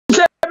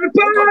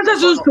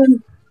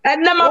Sumsum.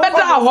 And then my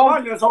better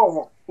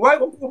home. Why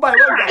go buy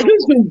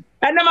Sumsum.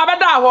 And then my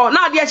better home.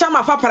 Now, dear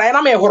Chama Papa, and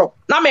I'm a horror.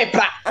 Now, my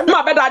pra.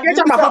 My better, dear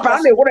Chama Papa,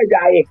 and they would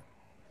die.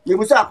 You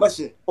was a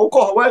question. Oh,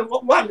 call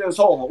one and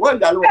so on.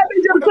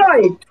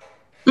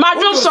 My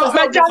just so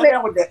my jolly.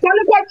 Tell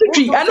what to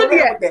tree. I know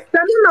dear.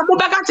 Tell me,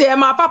 Mubaka,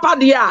 my papa,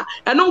 dear.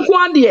 And no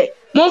one dear.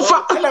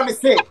 Monfa. Let me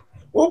say.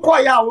 Oh,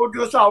 quite I will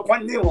do so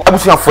one new. I'm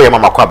for your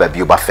mama crab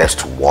you but first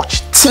to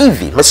watch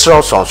TV. Mr.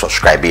 Also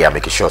subscribe here,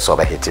 making sure so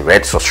hit the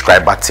red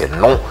subscribe button.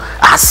 No,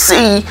 I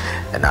see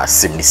and I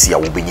see me see I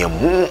will be your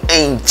moon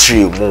ain't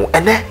true moon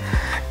and then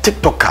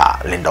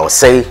TikToker Linda will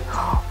say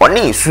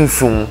Oni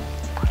Sumsum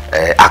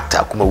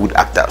actor Kumawood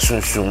Actor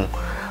Sumsum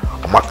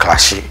Oma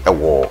clash a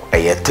war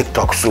a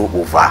TikTok so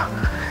over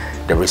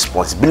the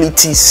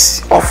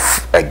responsibilities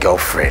of a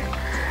girlfriend.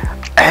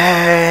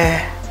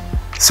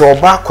 So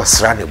back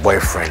was running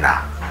boyfriend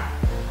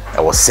I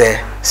was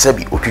say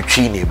Sebi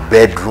Otuchi in a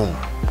bedroom,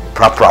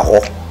 proper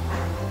hall,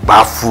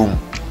 bathroom,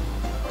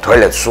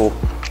 toilet so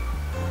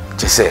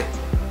just say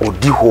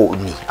Odiho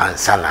ni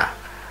ansana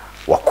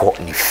wako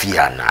ni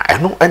fiana. I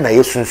know and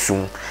I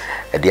Sumsum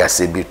and they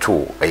say be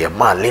to a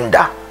man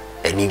Linda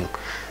and him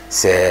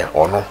say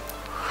or no.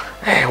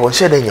 Eh, one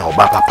said in your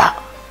papa.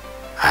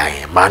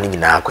 I man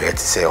in our quiet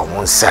say on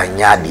one sign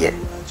yard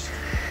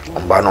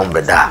on Banon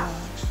Beda.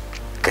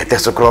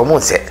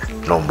 SCHWARZENEGGer say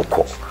no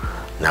moko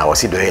na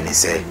wasi do he ni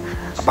say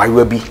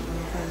abayewa bi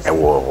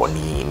ewo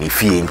ni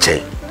fie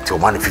nche ti o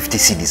ma 50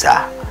 cedis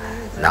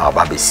na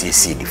aba be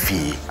sie ni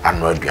fie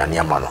anu aduane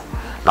ama no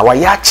na wa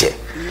ya che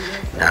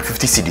na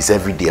 50 cedis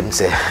every day am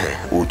say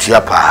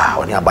otua pa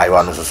oni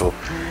abayewa no so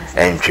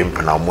entwem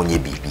na omonye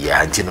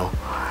bibia nti no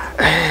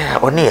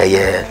oni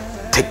ye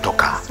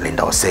TikToker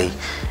Linda will say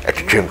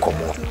etwetwe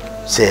nkomo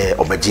say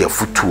obeje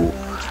afutu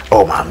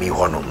o maami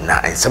honom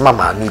na ensema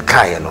maami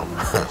kan no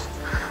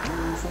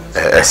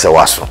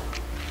SCHWARZENEGGer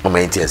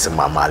moment yes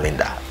mama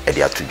Linda e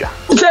dia tudwa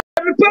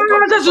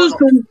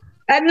Sumsum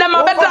and then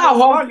my better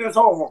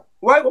home.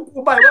 Why go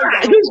buy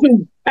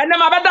Sumsum and then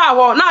my better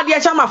home. Now, dear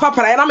Chama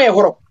Papa, and I'm a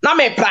horror. Now,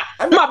 my pra.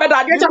 My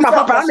better, dear Chama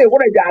Papa, and they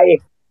would die.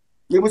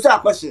 You was a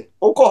question.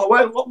 Oh, call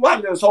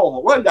one and so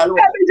on. One that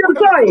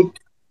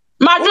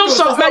my just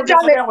so my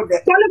jolly.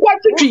 Tell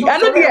what to tree. I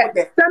know dear.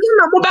 Tell me,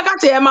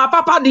 Mubaka, my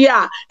papa,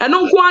 dear. And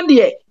no one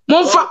dear.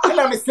 Monfa.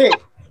 Let me say.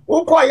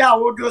 Oh, quite I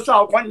will do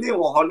so one new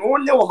one.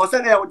 Only was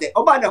an elder.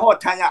 Oh, by the whole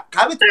time.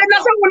 Can't be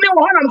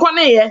one on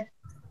Quane.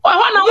 I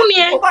want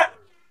only.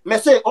 Me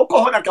say, oh,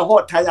 call like a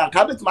hot tire.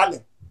 Can't be money.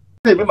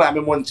 Maybe my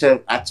one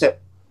chair at check.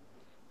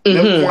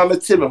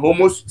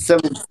 Almost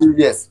 17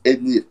 years.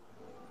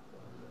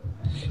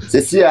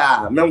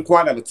 Cecia, Mem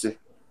Quanamity.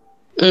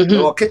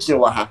 No kitchen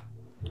were her.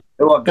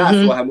 No gas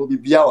for her, movie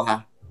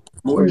Biaha.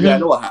 More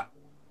Pianoha.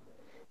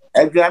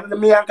 And Granada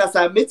Miancas,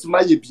 I met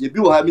my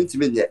you have meet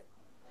me yet.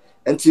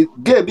 And she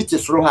gave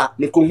bitches through her,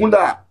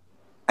 Nikumunda.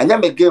 And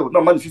Yama gave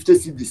no money 50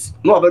 cedis.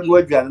 No other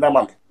word,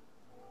 Granada.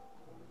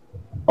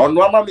 On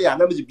one mammy, I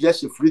never be a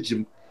fridge.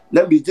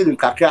 Then be didn't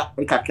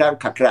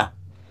kakra.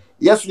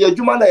 Yes, we are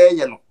Jumana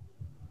Ayano.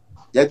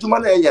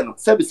 Yajumana Ayano.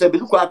 Sebi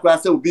look at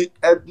grass will be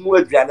a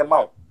more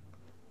Granamount.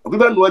 We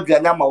don't know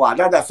Granama,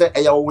 another said,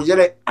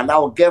 and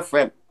our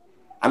girlfriend.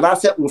 And I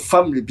said, with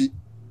family be.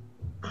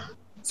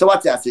 So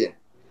what I say?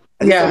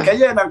 Yeah,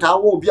 Kayan and I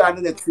will be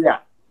under the tree.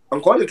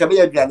 I'm calling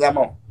Kabia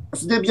Granamount.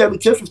 So they be able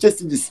to 50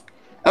 cedis.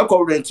 I'll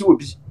call rent you will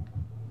be.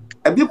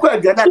 And be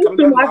quite good.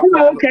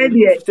 Okay,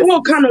 dear.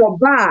 All kind of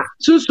bar.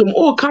 Sumsum,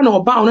 all kind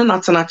of bar on a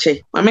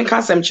natanache. I mean,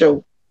 Cassam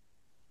show.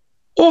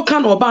 All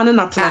kind of bar on a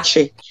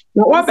natanache.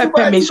 Now, what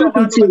about me?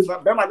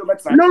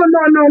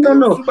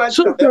 No.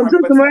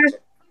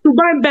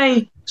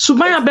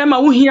 Subaya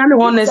Bema, who he and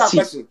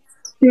honesty.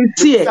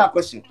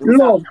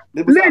 Lord,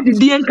 Lady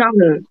Dean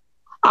Cameron.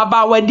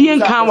 About where Dean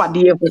Cameron,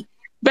 dear.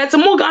 But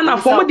Morgana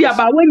for me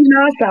about when you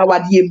ask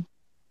our dear.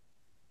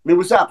 Me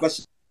was a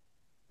question.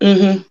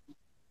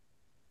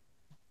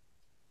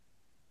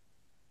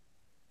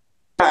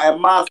 I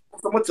must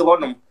so much on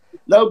them.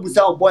 No,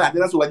 without boy, I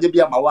didn't know what Debbie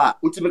Amawa,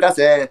 Utimika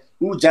say,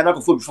 who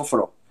Jana for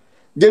before.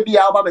 Debbie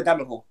Alba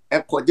Bedamo,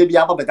 and called Debbie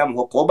Alba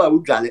Bedamo, Coba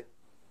would jolly.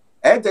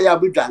 And they are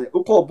with Jolly,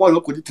 who call boy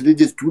who could do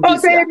this 2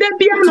 days. Oh,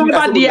 Debbie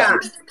nobody.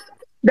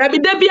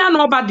 Debbie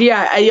nobody.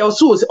 I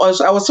also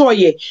saw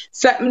ye.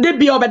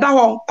 Debbie over the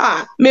home.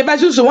 Maybe I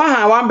just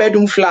one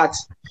bedroom flat.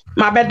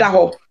 My bed that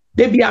home.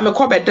 Debbie, I'm a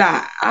cupboard.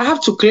 I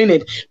have to clean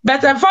it.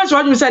 But at first,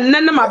 what you said,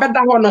 none my bed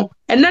that one,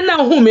 and then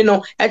now whom you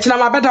know, and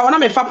my bed that one,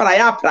 I'm a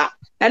fapra,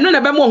 and none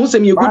of them who say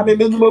you good.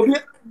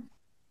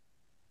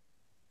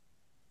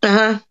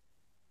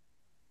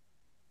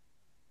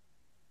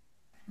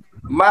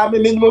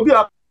 Mammy,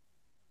 mobile.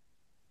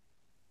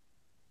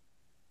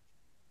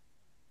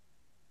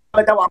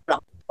 On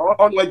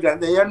where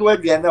the young way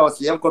was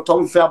the uncle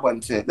Tom Fairburn,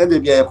 then they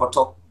be a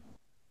cotton.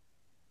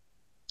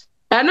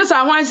 And no,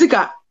 I want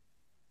to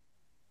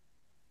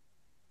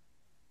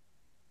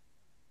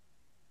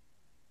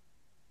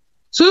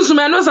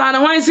Sumsum no sa na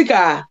hwan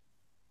sika.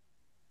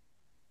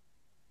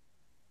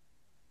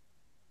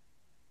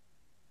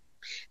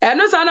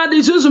 no sana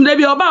di susum de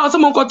bi oba o so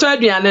mo koto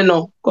aduane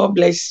no. God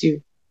bless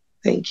you.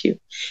 Thank you.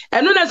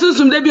 And no na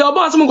susum de bi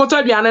oba o so mo koto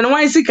aduane no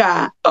wan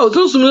sika. Oh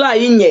susum la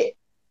yinye.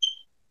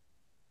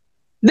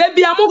 De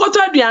bi am koto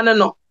aduane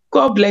no.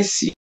 God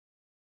bless you.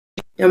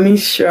 I mean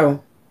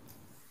sure.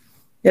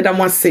 Ya da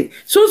mo say.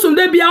 Susum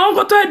de bi am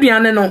koto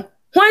aduane no.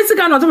 Wan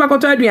sika no to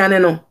koto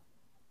aduane no.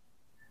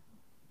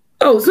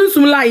 Oh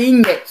susum la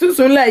yinye.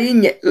 Susum la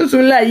yinye.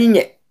 Susum la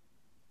yinye.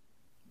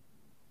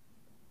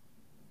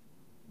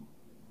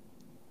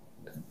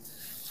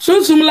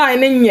 Sumsum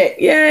line nye.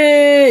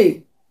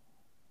 Yay.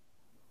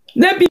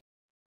 Debi.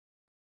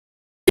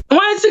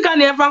 Why is it can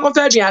you find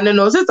koto aduane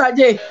no? Sister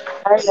J.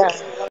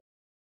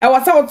 I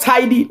was so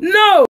tidy.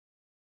 No.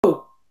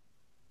 Opo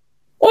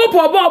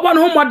oba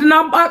no modern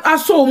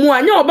aso mu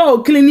anya oba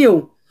o clean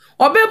o.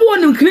 Obebo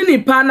onim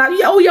clean pa na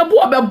ya o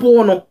yebo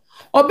obebo no.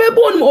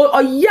 Obebo onim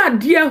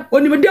oyade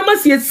onim dem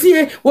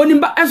asiesie onim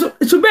ba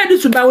so be di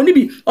so ba oni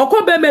bi.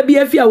 Okoba ma bi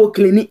afia wo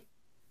clean.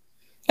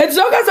 It's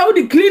okay so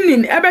the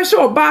cleaning ebe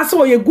show ba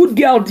so you good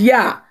girl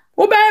dia.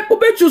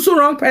 Obe choose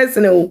wrong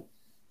person o.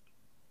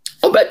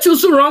 Obe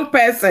choose wrong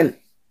person.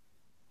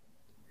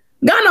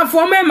 Ghana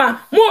for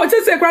mema mo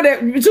say kwa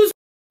de choose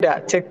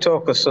that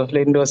TikTok so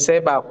lendo say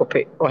ba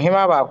kope.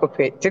 Ohima ba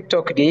kope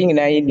TikTok de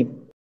nyina yini.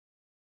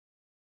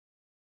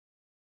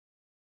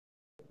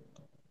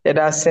 Ya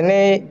da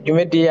sene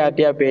dwumedi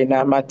ade abe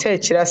na mata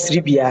kira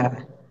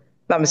siribia.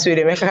 Na me so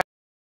de meka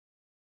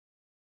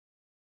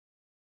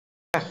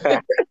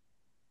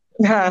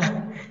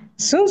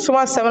Sumsum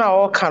asem na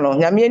o ka no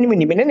nyame anim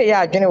ni me ne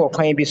ya adwene wo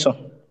kwan bi so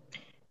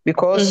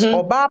because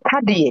oba pa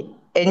de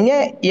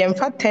enye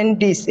yemfa 10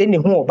 days eni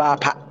hu oba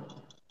pa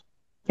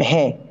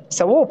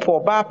so wo po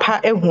oba pa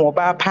ehu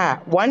oba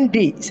pa one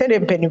day say the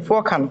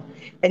penifo ka no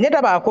enye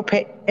da ba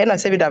akopɛ na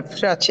se bi da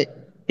frache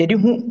edi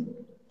hu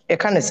e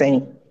ka ne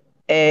sen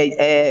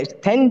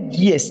 10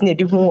 years na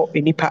edi hu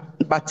enipa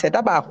but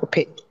da ba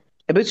akopɛ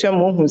ebetua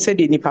mo hu se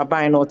de nipa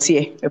ban no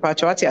tie e pa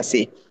chawati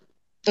ase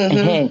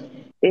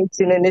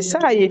Enti ne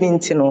saa ye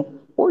nti no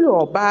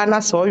oyo oba na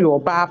so oyo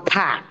oba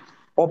pa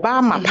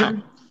oba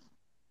mapa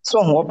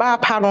so ho oba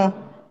pa no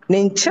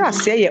ne nkyira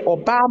se ye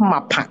oba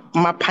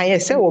mapa ye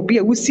se obi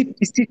a wusi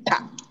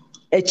pisita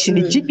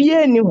echini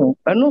gibie ni ho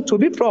eno to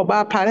bi pro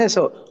oba pa ne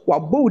so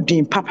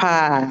wabodin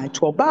papa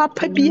to oba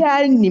pa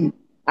bia nim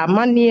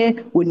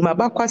amane woni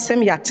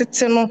mabakwasem ya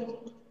tete no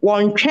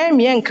wontwen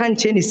me enka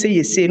nche ni se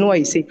yese no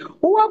ayese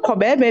wo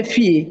akoba ema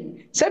fie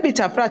se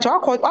bitafra cha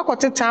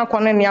akoteta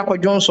akone ne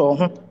akodwonso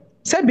ho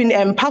Sebi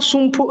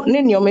empasumpo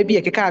ne nioma bi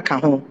ekeka aka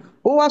ho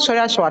wo wasori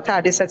ahwe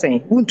atade seten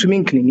wuntumi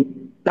nklini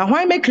na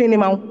hwan me klini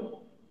ma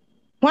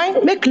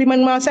hwan me klima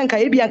ma senka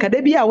e bi anka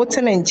da bi a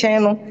wote ne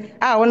nchen no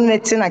a won ne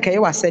te na kai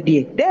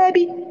wasade da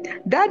bi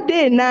that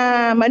day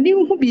na mani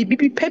hu bi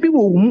pa bi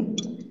wo mu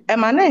e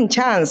ma na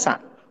nchansa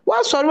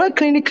wasori wa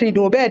klini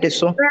no be de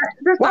so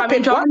wa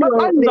peto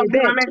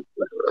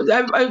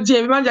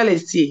Jane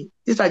evangelist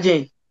Sister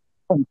Jane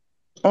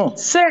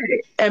say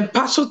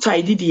empaso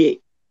tidy die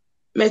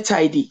me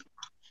tidy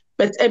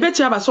but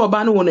ebeti aba so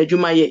oba no won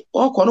adwuma ye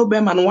okọ no be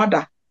ma no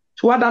wada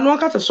no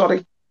aka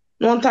sorry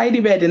no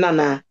tidy bed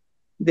na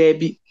there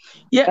be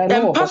ye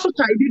empaso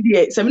tidy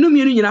die se me no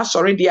mienu nyina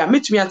sorry dia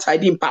metumi a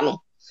tidy mpa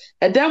no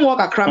edem wo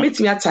kakra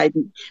metumi a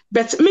tidy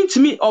but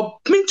mentumi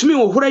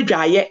wo hura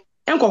dwaye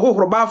enko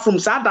hohoro bathroom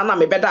sa da na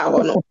me beda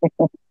ho no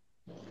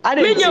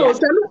menye o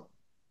se no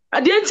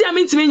ade enti a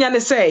mentumi nya ne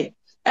say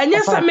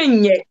enye se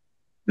menye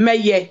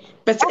meye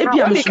but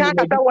ebi am so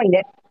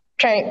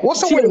Twen wo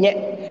so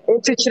wonye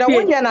etichira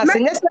wonye na se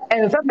nyese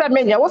enzada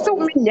menya wo so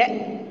menye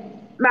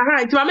na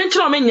ha nti ma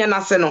menchira menye na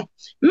se no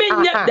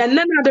menye den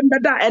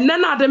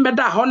na adem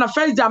beda ho na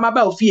first day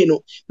amaba ofie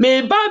no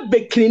me ba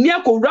beklini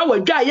akowura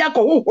wadwa ya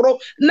ko hohoro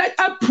na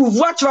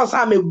approve actually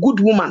I'm a good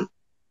woman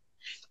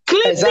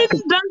cleaning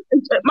done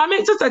ma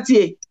me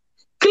tsatie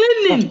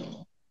cleaning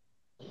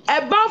e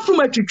bathroom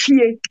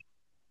atwitwie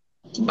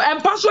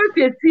empaso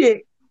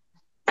atietie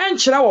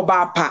enchira wo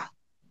ba pa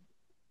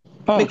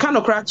me kan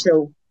no kra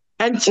chew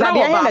and na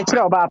dia na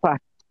kira oba pa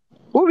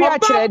ubi a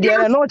kira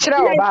dia na o kira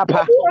oba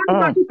pa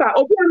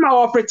obi ma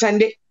o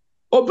pretend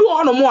obi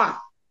ono mo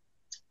a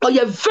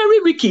you very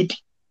wicked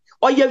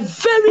or you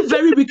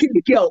very wicked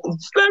girl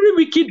very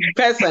wicked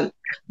person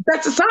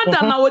that is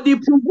how na we dey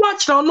prove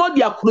watch na no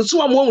dia kurusu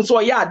am so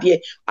ya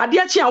ade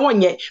chi a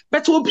wonye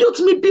but obi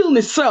otumi build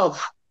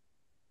himself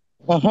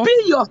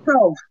be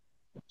yourself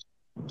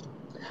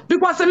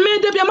because me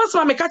dey be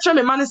amasama me catch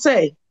me man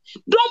say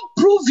don't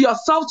prove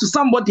yourself to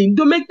somebody.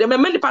 Don't make them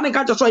many panic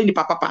catch yourself in the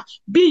papa.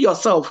 Be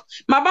yourself.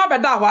 My baba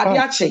da wa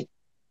adiache.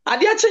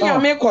 Adiache ya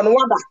me ko no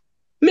wada.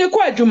 Me ko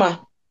adwuma.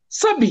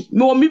 Sabi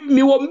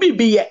me wo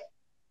be ye.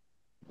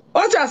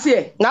 What I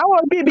say? Na wo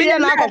be ye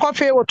na akokọ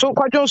fe wo to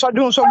kwadwon so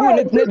gu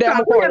ne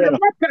dem ko re no.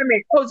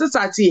 Oh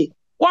sister tie.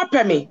 What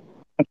pay me?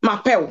 Ma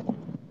pew.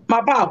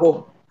 Ma ba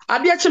ho.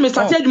 Adiache me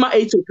start adwuma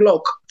 8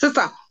 o'clock.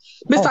 Sister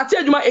me start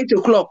adwuma 8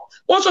 o'clock.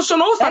 Also so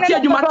no start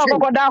adwuma 10.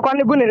 Ko da kwa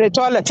ne gu ne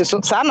toilet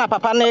so sa na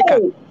papa na eka.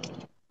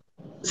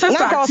 Sister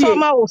tie. Na ka so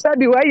ma wo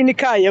sabi wa yi ni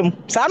ka yam.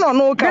 Sa na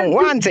no kan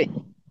wante.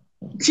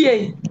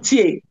 tie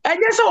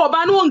enye se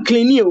oba no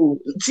clean o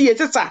tie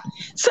teta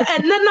se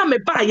enne na me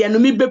ba ye no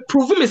me be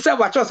prove myself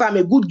what I'm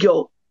a good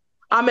girl.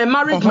 I'm a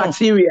marriage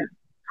material.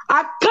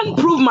 I can't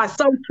prove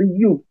myself to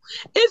you.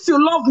 If you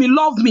love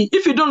me.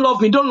 If you don't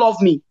love me, don't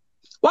love me.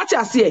 What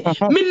I say?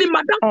 Mini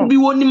madam be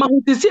woni ma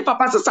hu say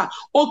papa sister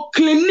o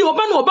clean ni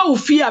oba na oba wo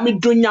fie a me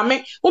do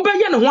nyame oba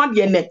ye ne ho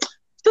ade ne.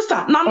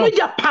 Sister, na no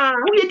ya pa,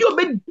 wo ye di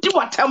oba di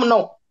watam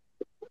no.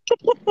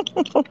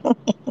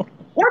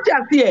 What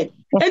I say?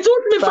 It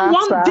told me for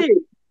one day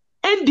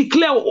and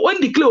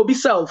declare obi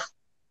self.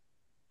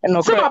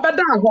 So my bed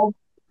down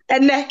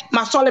and ne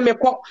my soul me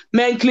ko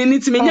me clean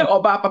it me nye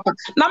oba papa.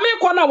 Na me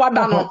ko na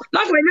wada no.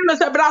 Na ko nye no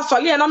se bra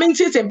sole na me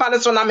ntie se bale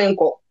so na me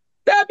nko.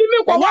 There be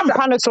me ko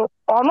wada. So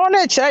ono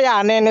na kire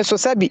ya ne so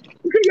sabi.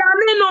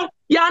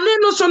 Ya ne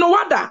no so no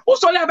wada. O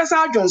sole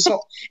abesa adwon so.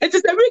 It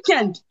is a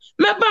weekend.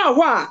 Me ba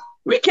ho a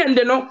weekend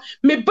no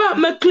me ba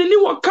me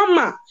clean wo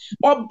kama.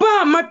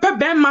 Oba my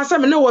pebe ma se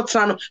me ne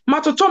water no.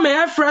 Matoto me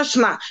air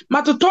freshener.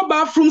 Matoto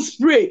bathroom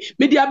spray.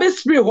 Me dia be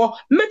spray ho.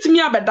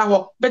 Metimi abeda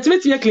ho. Bet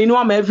metimi clean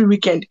wo every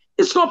weekend.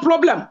 It's no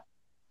problem.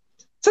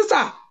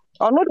 Sister.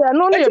 Oh no, there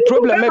no a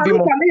problem maybe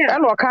more.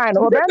 And what kind?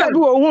 Or better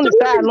do a wound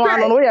style no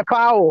ano we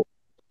power.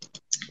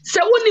 So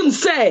when him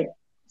say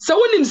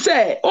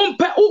on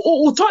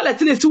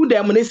toilet in su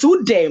dem na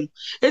su dem.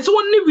 It's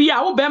only we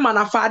are be man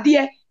afade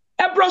e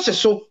brush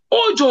so.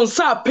 O John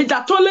sa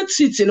peda toilet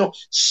seat no.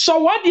 So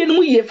what dey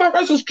no ye fa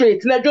so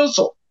straight na dwo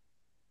so.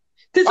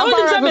 This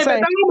only say me better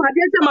no ma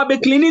dey say ma be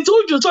cleaning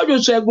to John so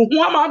egu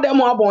hu ama dem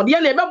abon dey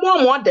na e be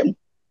bo am dem.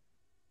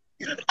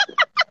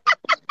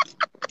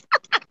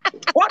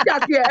 What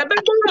that here? I beg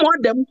you more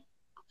them.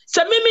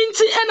 Se me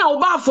minti e na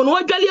obafo no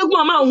wadwale egum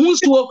ama hu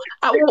suo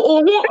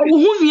hu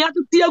nua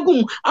tete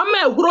egum ama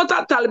eguro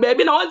tatal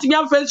baby na want me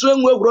amfa suo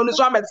enwu eguro ni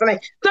so ametene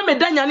se me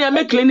danya na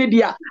me clean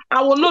dia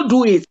I will not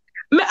do it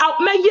me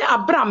ye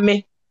abram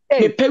me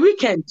per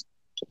weekend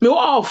me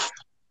off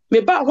me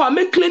ba ho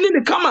me clean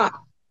ni kama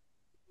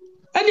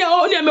anya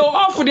o ne me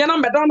off dia na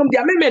me down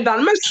dia me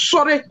dan me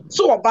sorry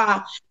so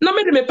oba na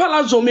me de me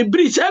palazzo me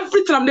breach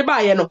everything am de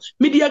ba ye no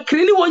me dia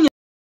clean won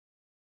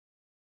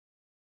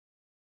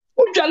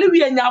Jolly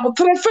we and Yabu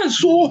Trefen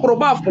so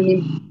horrible for him.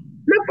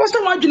 Me first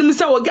time watching him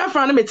say, "Well,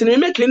 girlfriend, me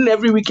make cleaning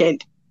every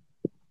weekend."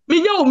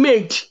 Me your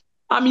mate,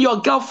 I'm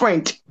your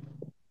girlfriend.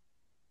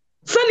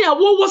 Sanya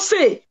wo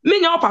say,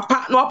 me your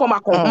papa no up on my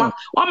company.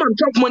 I'm on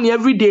drop money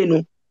every day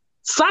no.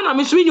 Son, I'm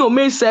your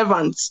maid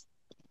servant.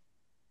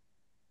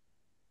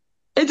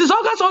 It is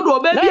all got all the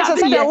baby. I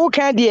said, "I walk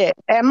in there.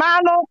 A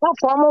man no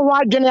form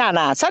one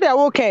Juniana." Said, "I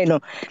walk in no."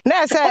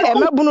 Now say, "A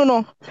mabuno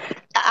no.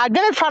 I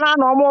didn't find out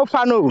no more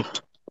fano."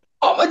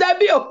 Oh, but that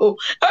be oh,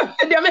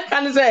 the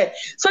American say,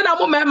 so that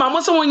woman,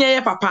 mamma, so when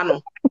you papa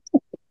no.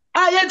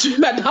 I had to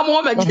madam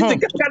woman get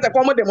the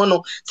common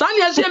demono.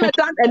 Sanya she met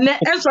that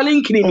and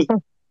swelling creamy.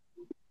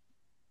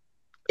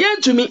 Yeah,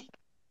 to me.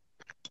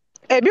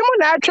 A be more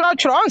natural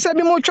chance, a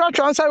be more chance,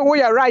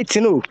 we are right,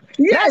 you know.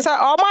 Yes,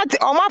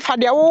 or my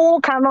father,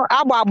 who cannot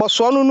abba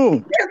swallow no.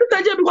 Yes,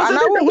 because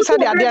I won't say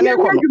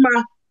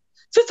that.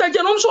 Sister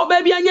Janon, so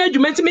baby, and yet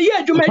you meant me,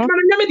 yet you make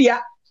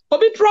media.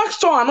 Obi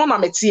drugstore and on a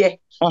métier.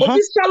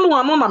 Obi salon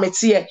and on a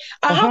métier.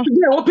 I have to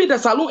go open the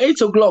salon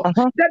 8 o'clock.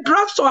 The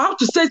drugstore I have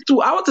to say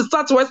to I want to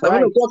start to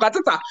 7 o'clock. At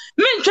that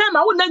men try my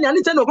own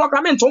 10 o'clock.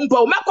 I mean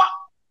tombo. Me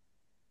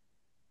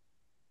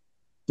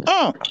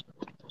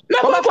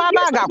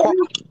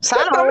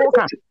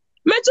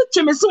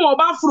me so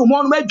oba furu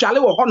mo no me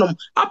dwale wo honom.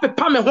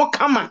 Apepa me ho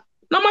kama.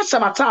 Na ma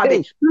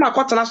sabatade. Ma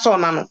kwatena so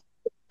na no.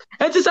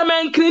 Enti se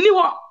men klini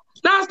ho.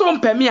 Na sto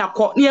mpa mi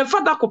akọ. Ne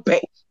enfada kopẹ.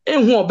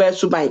 Ehu oba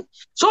suban.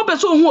 So oba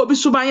so hu obi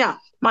suban a.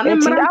 Ma ne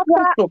mra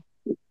so.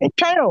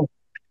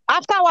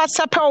 After what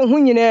sepa hu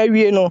nyina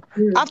awie no.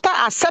 After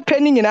asepa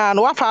ni nyina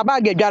no wafa aba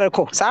gadware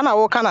kọ. Sa na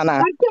wo kana na.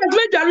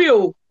 Me dware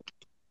o.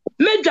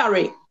 Me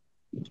dware.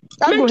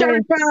 Me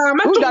dware pa.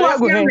 Me to bo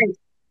ase ane.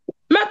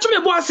 Me to me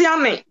bo ase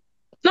ane.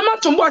 Na ma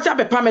to bo ase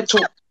apepa me to.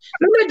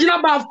 Na me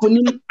gina ba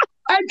afoni.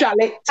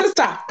 Adwale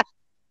sister.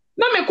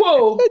 Na me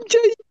ko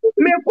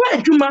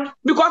adwuma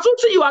because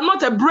you are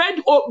not a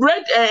bread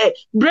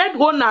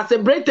owner, a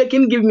bread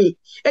taking give me.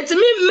 It's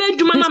me made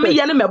adwuma na me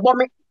yene me bo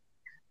me.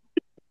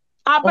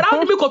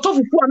 Abra me ko to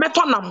fufu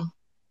ameto nam.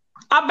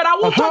 Abra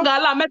wo to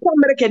gala ameto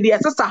America dey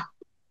sister.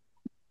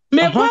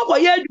 Me ko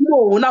ye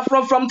adwuma na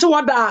from to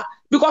wada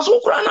because wo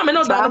kura na me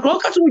no da ko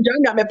ka so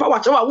janga me pa wa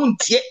che wa wo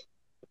ntie.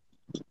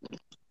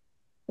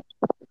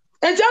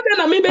 Enti ade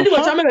na me be di wo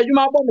cha me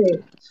adwuma bo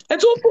me.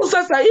 Enti wo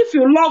sister if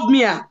you love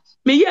me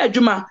me ye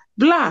adwuma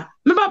bla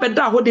me ba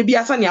beda ho de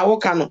bia sane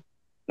awoka no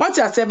what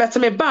you say better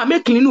me ba me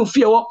clean no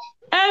fie wo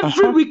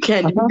every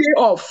weekend day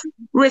off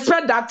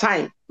respect that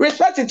time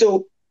respect it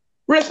oh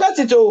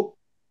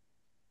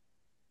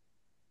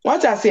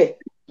what I say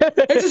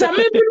it is a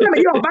me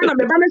me yo ba na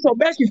me ba me so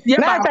best fie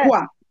ba ko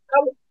a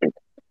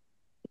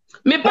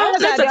me ba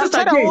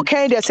say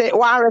okay they say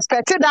wa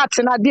respect that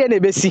na dey na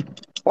besi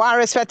wa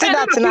respect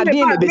that na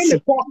dey na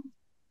besi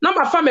na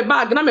ma fa me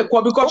bag na me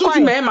ko because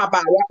you me ma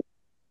ba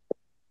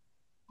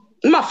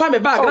ma fa me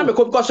bag na me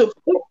ko because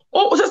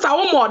Oh, sister,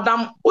 one more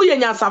dam. Oh, ye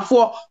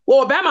nyasafo.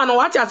 Oh, bema no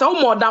what yasa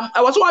one more dam.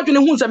 I was watching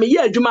who say me ye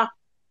adwuma.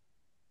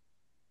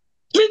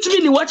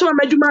 Me watch my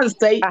adwuma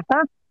say.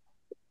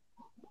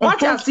 What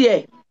yasa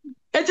ye?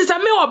 It is a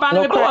me oba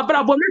me pa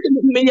obra bo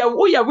me ye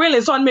wo ye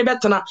really son me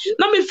betena.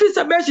 Na me feel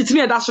say be shit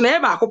me da so na e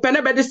ba ko pe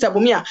na be disturb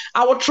me a.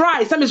 I will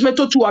try say me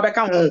to 2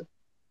 abeka ho.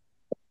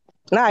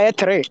 Na ye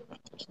 3.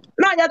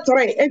 Na ya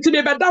 3 enti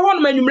me beda ho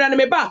no manwumra na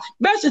me ba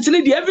be shit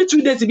ni dey every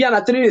 2 days bi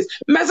na 3 days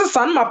message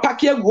san ma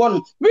pack egu ho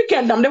no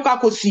weekend am dem kwa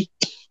kosi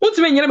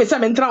untime nyere me say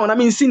me ntra ho na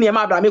me nsi ne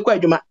ma abra me kwa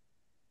adwuma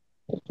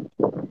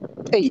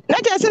Hey, na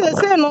je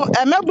say no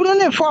emeburu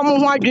ne form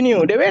ho adwene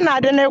o de we na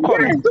ade ne ko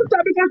no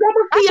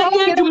because I'm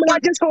ya adwuma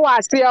je so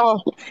ase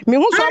ho me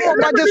hu so mo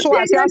gaje so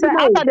ase ase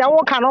ata de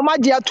wo ka no ma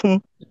je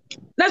atum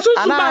na so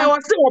so ba e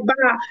was say oba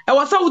e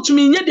was say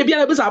utumi nye de bia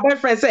na be say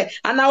boyfriend say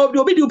ana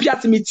obi di upia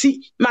timiti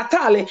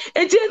matale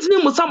enti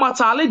enti mu sa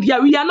matale dia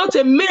we are not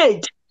a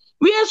maid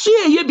we are so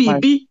ye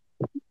bibi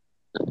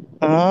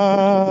oh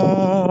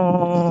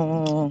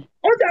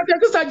that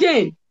Sister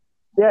Jane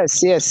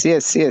yes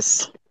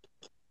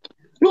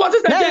because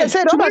Sister Jane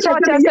say no so say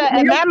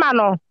e mema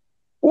no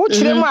wo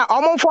chire mu a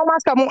omfo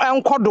masam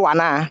enkodo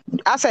ana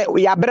ase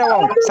ya bre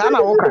won sa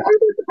na wo ka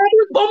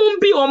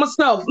be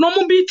ourselves no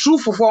mo be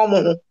truthful for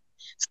mo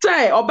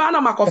say oba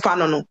na makofa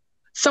no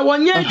se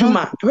wonye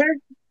adwuma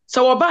se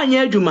oba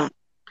anya adwuma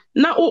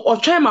na o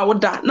twem ma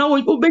woda na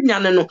o benya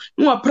ne no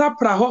na wa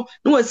prapra ho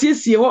na wa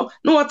siesie ho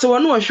na wa tewo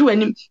na wa hwe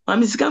anim ma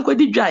misika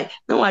nkodi dwai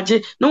na wa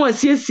je na wa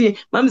siesie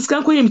ma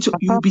misika nkoyem to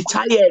you be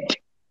tired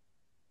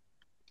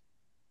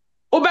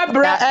o be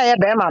bre ye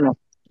be ma no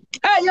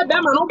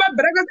o be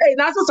bre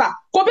na sasa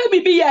ko be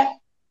bibi ye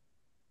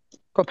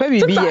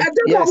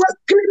yes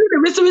cleaning the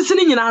resources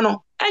ni nyina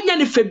no enya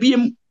ne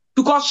fabiem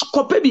because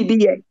ko be bibi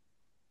ye.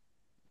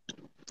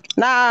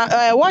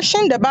 Now,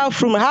 washing the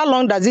bathroom, how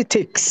long does it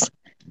take?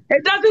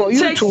 It doesn't for you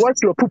take to wash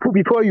your poo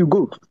before you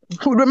go.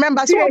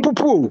 Remember, so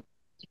poo.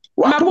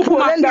 My poo,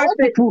 and a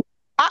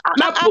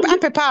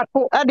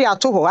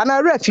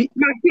refi.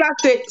 My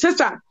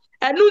sister,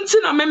 and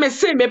noon me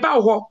say me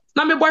ba ho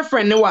na me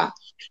boyfriend ne wa.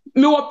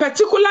 Me wo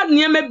particular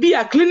near me be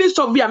a cleaning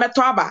stuff be a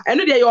metaba. And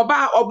they your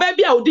ba or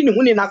baby I would in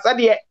huni na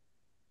sadie.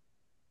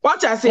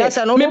 What I say? Yes,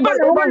 I know me ba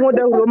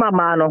the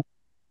mama no.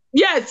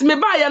 Yes, me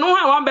buy no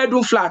ha 1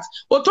 bedroom flat.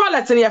 O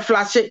toilet in your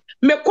flash.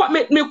 Me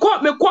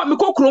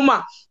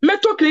kroma. Me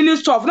to cleaning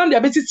stuff. Na dey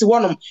betiti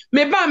wonom.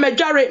 Me buy me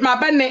dware, ma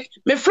benne,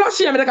 me flash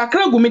me dey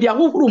kakra gu me dia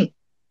room.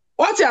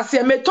 What you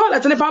say? Me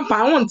toilet ne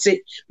pampa wonte.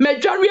 Me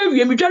dware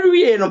awie, me dware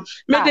wie no.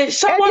 Me dey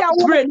shower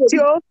spray.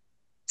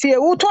 Tie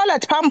wo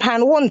toilet pampa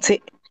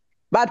wonte.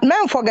 But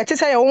men forget to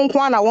say won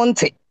kwa na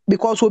wonte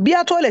because obi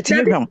a toilet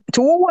yi hwam.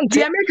 Ti wo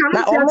wonte.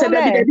 Na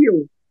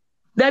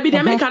Debbie the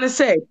American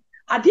say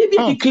I did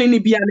be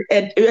clean be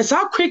an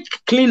so quick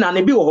clean and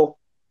a be ho.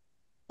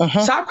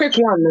 So quick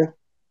one no.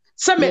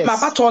 Say me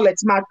my toilet,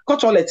 my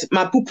toilet,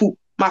 my poo,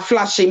 my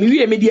flashing,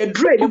 me dey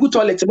dry the good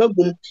toilet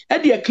magum. E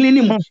dey clean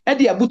him, e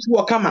dey butu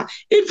wakama.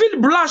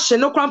 Even blush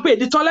no kwampe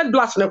the toilet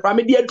blush no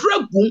kwame dey dry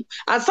gum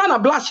and sana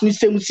blush ni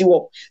same si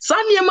wo.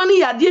 San ye mani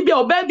ya dey be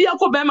obabi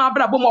akoba ma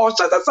brabo ma o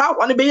sese sa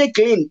one be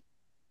clean.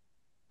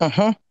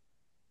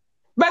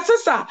 But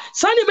sister,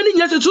 san ye mani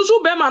nyese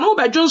tutu be ma no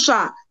be jonso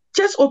a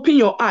just open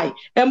your eye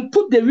and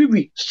put the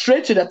wee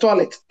straight to the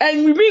toilet.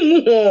 And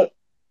we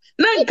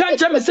now can't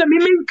tell me say me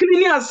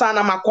cleaning and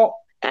sana mako.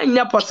 And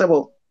not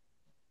possible.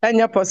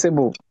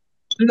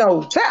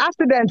 No. Say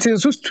accident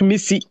is just to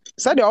miss it.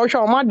 Say the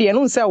ocean ma de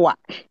no say wa.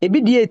 E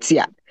bi de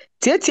etia.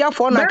 Tiatia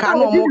for na ka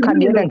no mo ka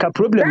de na ka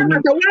problem ni.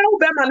 But well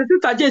be man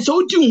sister Jane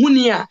so di hu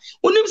ni a.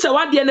 Onim say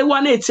wa de na wa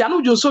na etia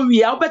no jo so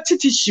wi a obeti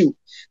tissue.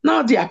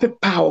 Now they are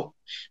paper.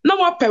 Now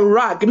wa pe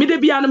rag. Me de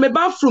bia no me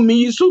bathroom me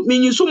use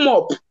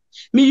mop.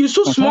 Me use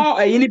so small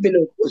any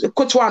bino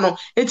kotwano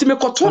enti me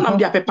koto na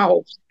dia pepa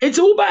ho enti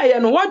wo ba ye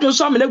no wadwo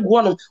so amene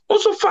guo no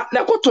so fa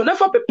na koto na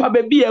fa pepa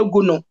ba bia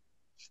egu no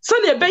so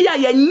na be ya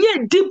ye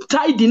nye deep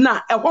tidy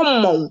na e ho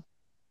mmon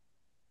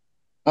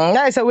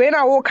guys we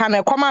na wo ka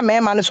na koma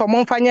mema no so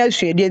mo mfanya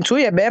asuede enti wo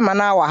ye be ma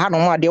na wa ha no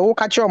mo de wo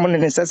ka kire mo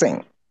ne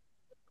sesen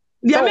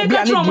dia me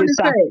ka kire mo ne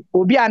say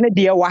obi ane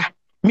de wa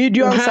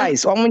medium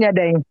size omunya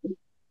den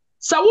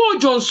so wo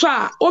jonso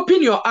a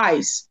open your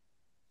eyes.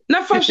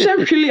 Na fa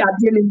hwehwele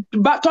ade ni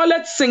ba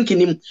toilet sink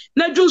ni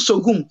na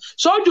dwonso gum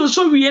so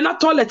dwonso wie na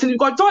toilet ni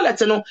ko toilet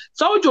no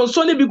so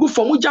dwonso ne bi gu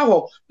fom gya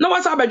ho na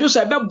wasa ba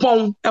dwonso e be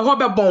bon e ho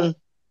be bon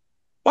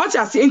what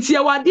you say enti e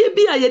wade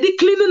bi a ye di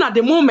cleaning at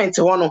the moment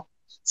ho no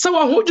so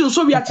wa ho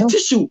dwonso wi at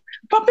tissue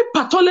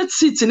paper toilet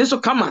seat ni so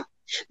kama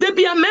de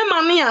bi a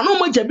mema ne a no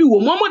mo gya bi wo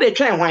mo de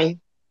twen hwan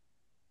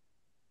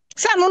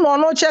sa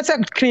no che se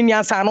cleaning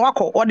asa no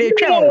akọ o de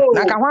twen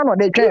na ka hwan no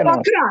de twen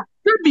no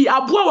Baby,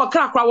 abua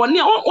wakra kwa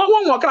woni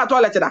won wakra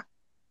toilet da.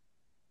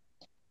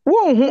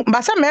 Won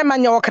basa mema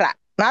nya wakra.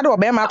 Na ade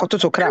obema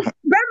akototo kra ho.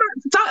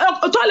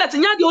 Bema toilet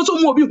nya de oso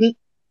mu obi hu.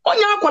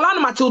 Onya akola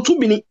na mate otu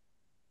bini.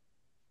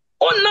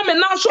 Onna me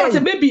na so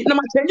ate baby na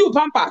mate you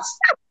pampers.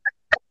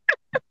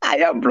 I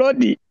am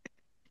bloody.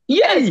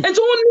 Yes, and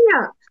so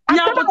onia.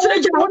 Nyabotre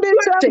ja wo de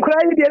nkra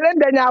yi de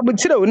lenda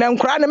nyabotre na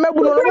nkra na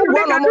mabu no mo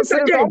bo no mo se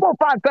so mo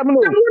fa atam no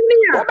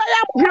wo ba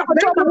ya mo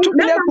to mo tu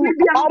ne ku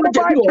o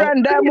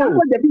boyfriend da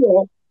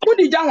mo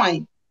Mudi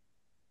jawan.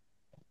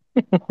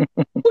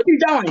 Mudi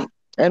jawan.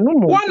 Enu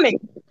mo. One.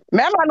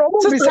 Me ma no mo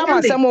bisa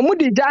ma se mo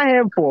mudi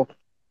jahenfo.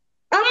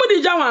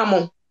 Amudi jawan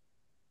mo.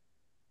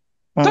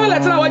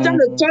 Toilet na waja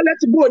no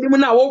toilet board mu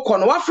na wo kɔ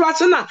no wa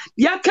flash na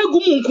ya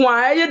kagu mu nko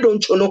a ye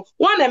doncho no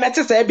one na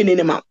mete se bi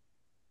ne ma.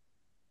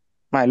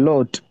 My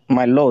lord.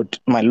 Na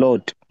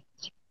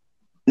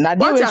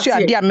de we su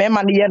ade a me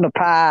ma no ye no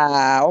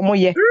pa omo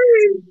ye.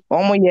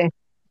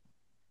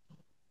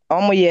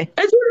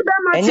 Eju ni be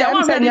ma ti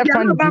awon be dia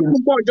na ba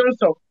fun bon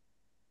jonso.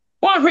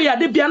 Won hwe ya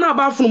de bia na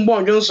ba fun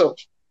bon jonso.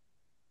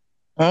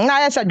 Na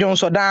ya sa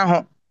jonso dan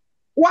ho.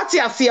 What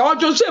ya se o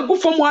jonso egu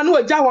fom anu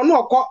agya ho no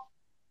okɔ.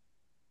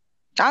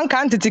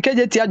 Anka ntiti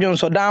keje ti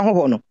ajonso dan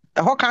ho no.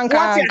 Ho kan.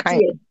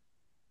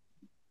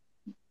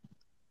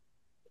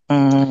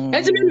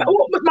 Enti me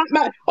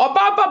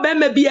oba be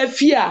ma bi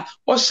Afia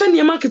o hye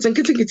niam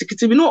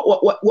kiti bi no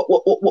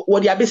wo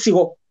de abesi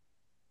ho.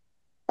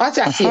 What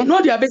ya say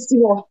no de abesi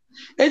ho.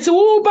 Enti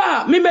wo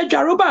ba me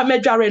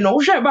medware no wo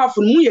hwe ba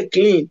fo mu ye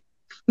clean.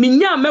 Me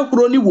nya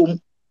mahuro ni wom.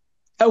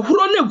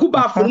 Ahuro na gu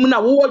ba fo mu na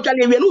wo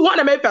dwale wie no ho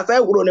na me pesa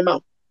ahuro ni ma.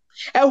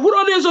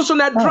 Ahuro ni so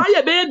na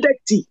dry be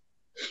dirty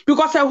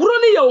because ahuro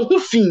ni ye ohu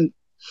fin.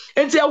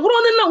 Enti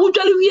ehuro ne na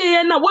wodwale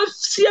wie na wo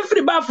sie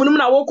free ba fo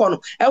na wo kɔ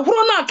no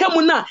ehuro na aka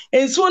mu na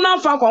ensuo na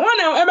afa kɔ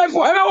wana ebe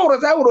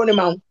sa ehuro ne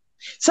ma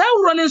sa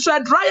ehuro ne so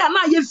dry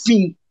na ye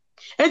fin.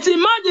 Enti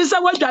imagine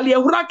sa wodwale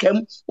ehuro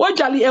akam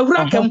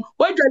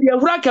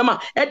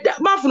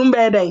ba fo no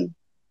be den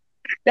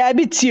da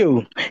bi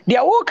tio de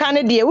wo kan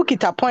de wo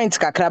kita point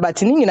kakra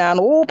but ni nyina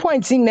no wo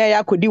point ni na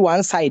ya kodi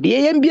one side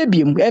ye yem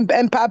biebiem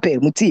empapa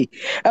muti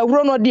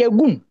ehuro no de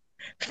agum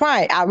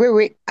fine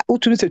awewe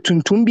utunu se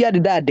tuntum bia de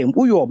dadam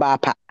uyo oba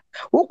apa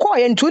wo ko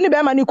ye ntu ni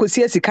be ma ni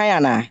kosi asikan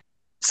ana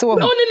so wo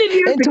ntu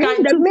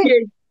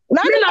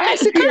na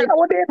asikan na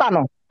wo de ba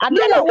no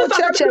ade na wo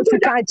cheche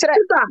asikan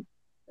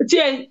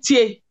kire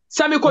tie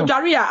sami ko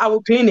dware a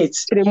will clean it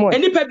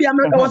enipa bia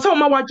wo se wo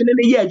ma wadwene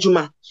ne ye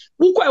adwuma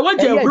wo ko e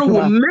waje ehuro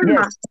wo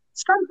mema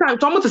sometimes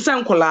to mo te se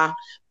nkola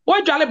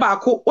wodwale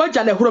baako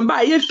wodwale ehuro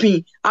ba ye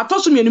fin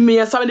atoso mienu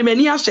me sami de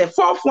mani ahye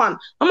fourth one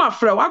ama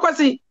frɛ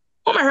wakwasi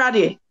o ma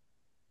hwade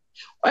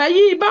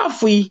ayi ba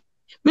fui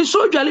me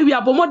so dwale wi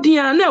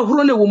abomodin na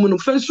ehuro na wo mu no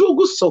fansu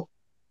ogu so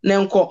na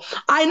nko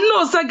I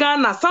know say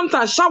Ghana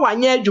sometimes shower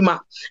nya adwuma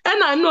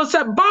and I know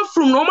say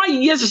bathroom no ma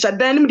yiye hyehyɛ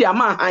dan nim de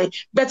ama han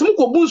but mu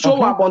ko bu so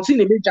wa abontin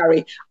na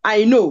bejare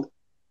I know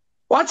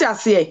what you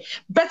say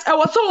but I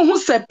was so who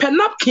say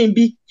napkin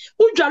bi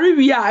udware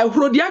wi a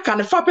ehuro de aka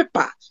ne fa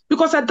paper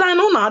because a dan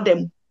no na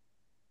dem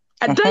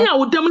a dan a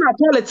wo dem na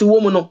toilet wo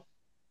mu no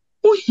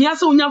wo hia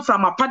se onya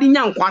from apade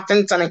nya nkwa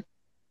tentene.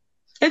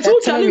 Enti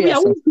udwale wi a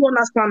wo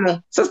understand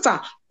no sister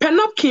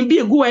napkin bi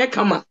egu e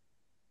kama.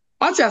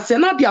 What you say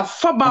na dia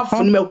fa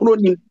bathroom ehuro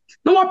nim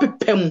na wo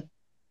pepem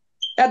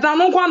e dan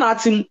no kwa na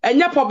atim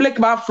enye public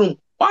bathroom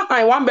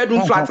one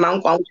bedroom flat na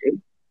nkwa wo.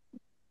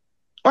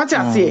 What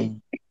you say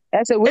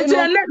Ese we no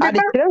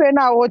adekere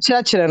na wo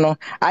chire no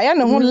aya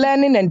ne ho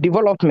learning and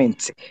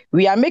development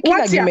we are making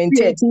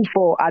argumentative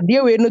for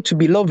ade we no to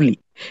be lovely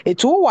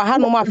it wo wa ha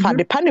no ma fa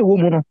de pa ne wo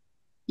mu no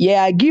ye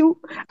argue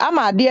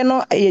ama ade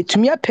no ye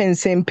tumia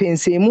pensem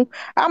mu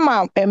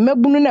ama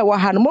emabunu na wa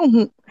ha no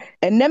mahu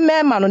enne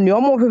mema no ne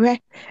omo hwehwe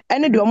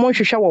ene de omo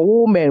hwehwe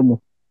wo mamu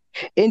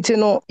enti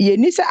no ye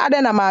ni se ade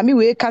na maami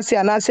we kase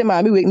anase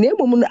maami we na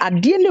emu no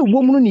ade na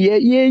wo mu no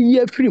ye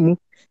afiri mu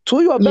to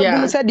your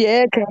babu said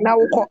the na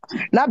woko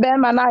na be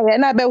ma na ye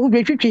na be hu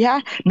twetwi ha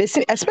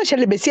besi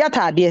especially besi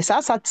atade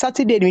sa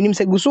Saturday ni nim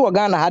se gusu o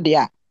Ghana ha de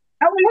a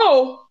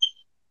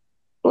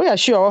we are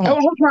sure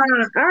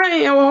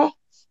ho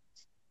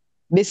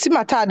besi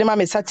matade ma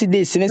me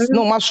Saturday sin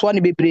no ma so ne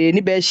bebre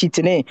ni be sheet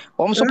ne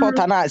om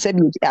supporter na se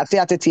bi ase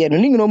atete no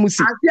ni nyino mu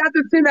si ase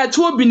atete na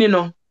to obi ni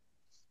no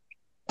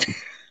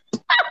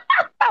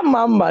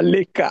mama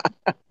leka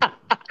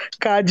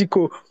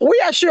kajiko we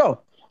are sure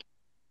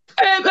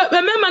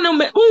remember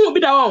no who be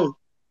that one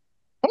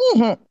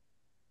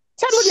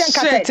say no dey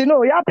nkatete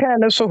no ya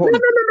pen so ho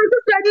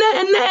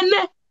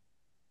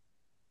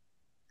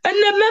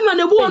enne mema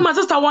ne bu ma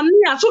sister one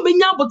near so be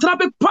nya abotra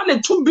be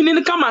pane tu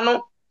binin kama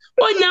no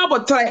onya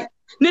abotra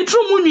ne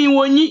tru mu nwi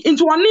wonyi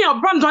into one near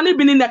brand one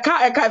binin ne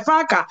ka e fa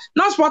aka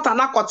na sport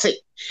na kote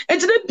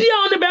enti de bia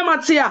on be ma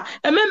te a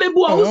ememe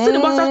bu a wo si ne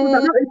bosa na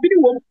ebini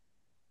wom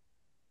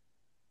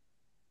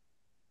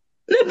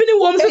ne bini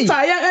wom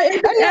sister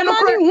ya no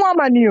hu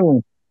amani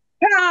o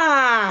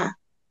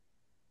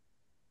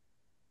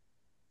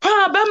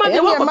Bema de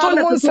wako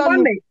toilet so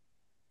one ne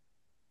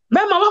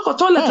Bema wako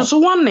toilet so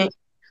one ne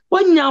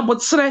wanya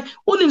abotre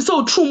onim se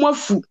otru mu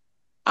afu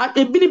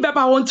ebini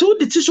beba won ti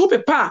odi tissue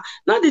paper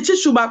na de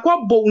tissue ba kwa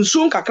bo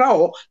nsuo kakra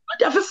ho na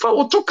de afefa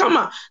woto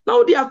kama na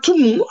odi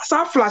atum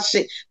asa flash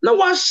na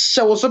wa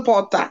hye wo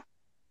supporter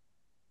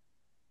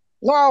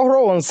no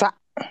ahoro nsa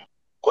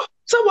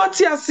so what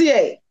you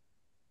say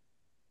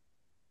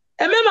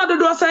Emema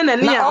dodo say na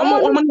ne a omo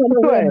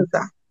no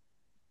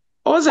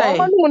Osei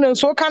omo no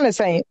so ka ne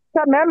say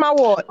sa mema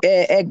wo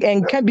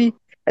enka bi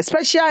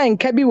especially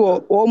enka bi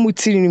wo o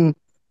mutirim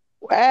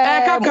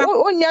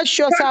onya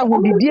sure sa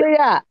ahudidie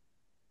ya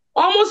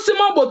omo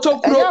sima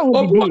botokuro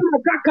obi wonu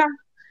kaka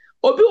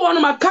obi wonu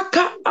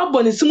makaka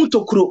abone simu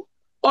tokuro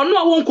ono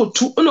a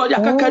wonkotu ono ya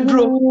kaka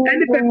duro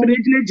ene pepere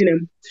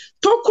gineginem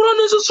tokuro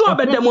no susu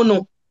abedem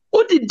no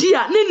odidi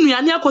a ne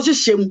nuane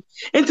akohyehyem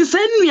enti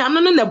say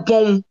nuane no ne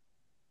bon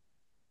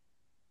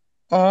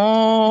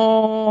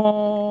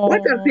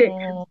what I say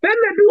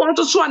bemme bi won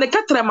to so an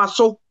katrema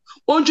so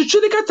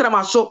onchuchu ni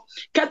katrema so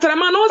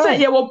katrema no say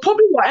ye wo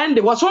pobi wo end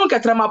wo so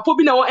katrema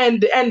pobi na wo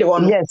end ho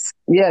no yes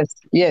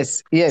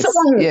e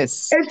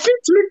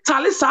fit me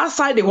tally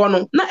side ho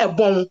no na e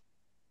bon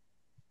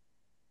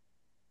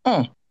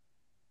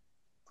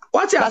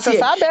what you say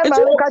it's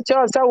catch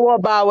us wo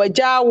ba wa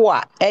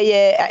jawa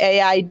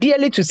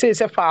ideally to say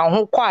fa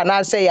ho kwa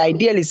na say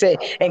ideally say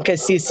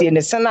enkasiesie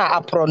ne sana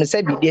apro no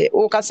say bi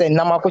o ka say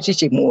nam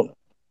akochiche mu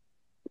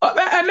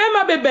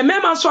mema bebe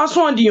mema so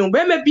aso on di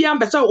be me bia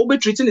mbesa o be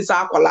treat ni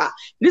sa akola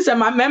ni se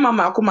mema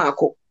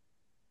mako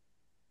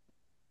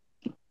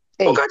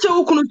o ka che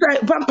ukunu say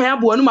pampa ya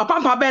bo anu ma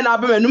pampa be na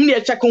be manum ne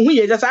e check hu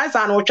ye sa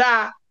na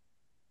otwa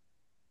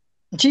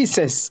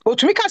Jesus o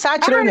tumi ka sa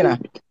akire nyina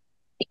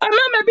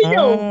mema bi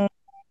yo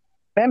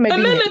mema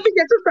bi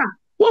je tuta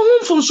wo hu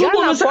mfunso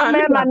bo no sa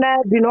mema na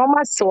bi no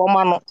ma se o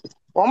ma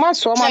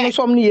no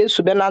som ni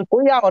Yesu be na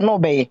to ya ono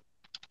be ye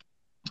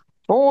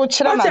o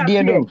kira na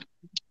die do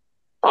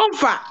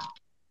Onfa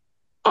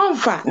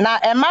na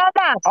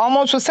emaba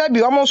omo so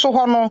sabi omo so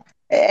ho no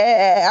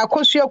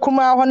akosua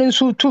kuma ho no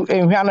so tu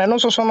ehwa no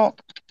so no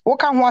wo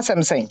ka ho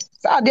asem sen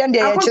sa de ye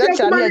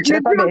kire na ye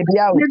kire pa ba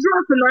bia o ne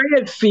dross no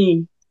ye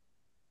fin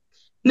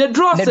ne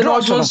dross no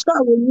jonso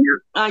wonya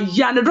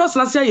ya ne dross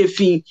na se ye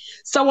fin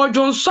sa wo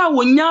jonso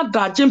wonya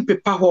da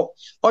jempepa ho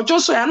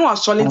ojonso ya no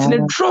asole nti ne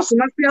dross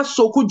na se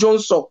asoku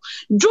jonso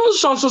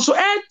so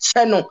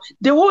che no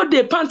the whole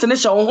day pant ne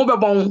sha wo ho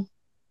bebon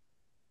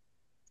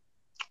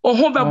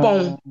oh be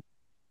bon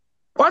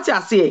what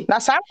you say na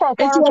sa kwa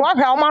to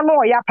ahwa oma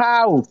no ya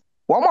pa o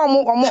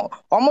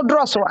omo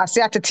dross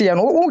ase atete ye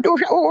no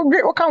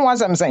o kan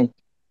wazam sen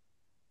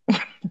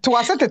to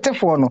ase tete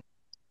fo no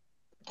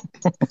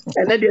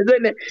ene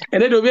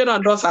de obi na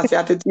dross ase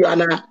atete ya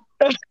na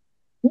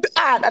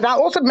na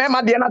also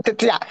mema de na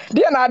tete ya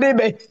de na de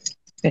be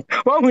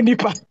wo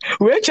nipa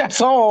we cha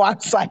so one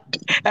side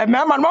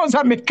mema no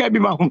za meka bi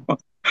ma ho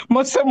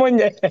mo se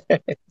monye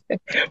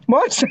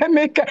mo se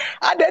meka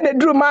ade de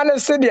drum man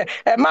se de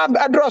ma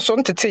dross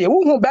ntete ye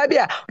wo hu ba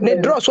bia ne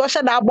dross wo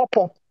hye da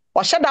bopo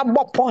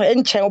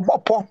enchen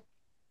bopo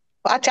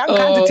ati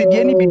anka ntete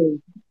de ni bi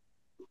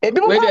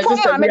ebi mo ko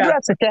ma me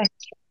dross te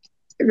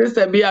this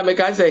be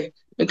make say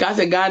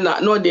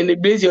Ghana no de ne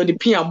blaze or the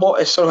pin abo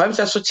e so am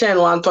say so chen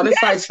no Anthony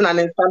size na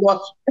ne nsa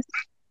no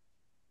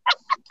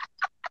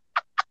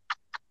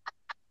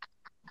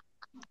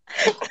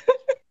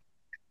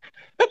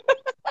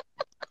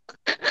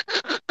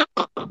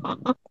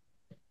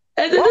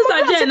this is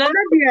again na de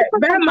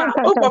bema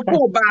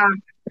okopo ba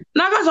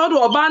na ka so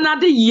do oba na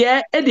de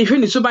ye e de hwe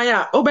ni so ban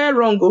a oba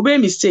wrong oba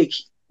mistake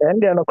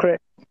and they no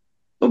correct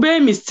oba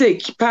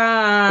mistake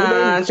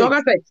pa so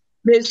ka say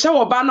me se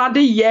oba na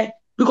de ye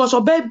because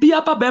oba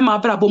bia pa bema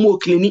bra bo mo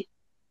clinic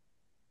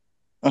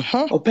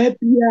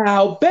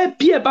oba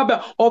bia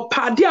baba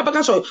opade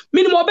abaka so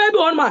minimum oba bi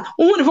on ma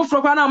hu ni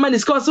foforo kwa na ma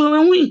discuss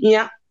hu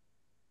hia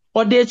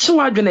o de chi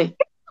wadwene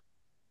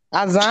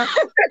azan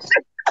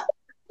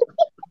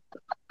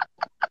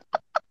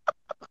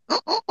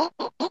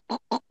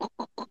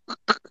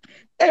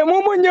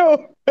momonyo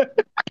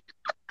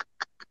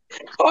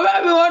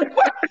oba bi won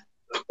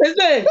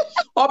say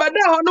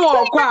obada ho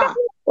no okwa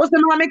o se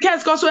ma me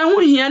kes ko so hu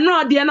hia no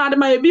ade na ade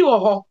ma ebi wo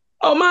ho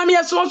o ma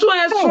me so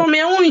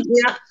me hu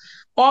hia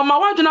o ma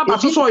wadwena ba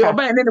so yo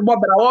ba ne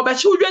bobra wo ba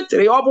chi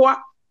udwetere oboa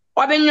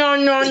o de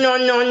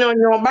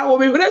nyo ba wo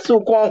be hwere so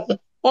ko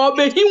o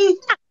be hiu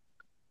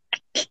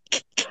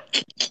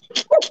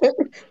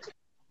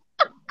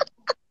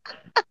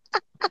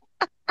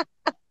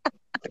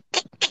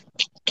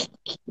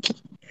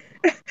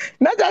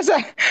na just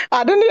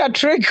I don't need a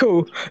trick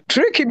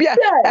bia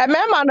e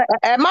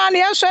ma na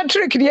enso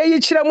trick de yi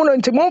kire mu no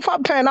nti mo fa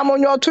pen na mo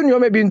nyo to nyo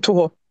me bi nto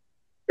ho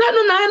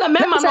na me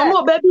ma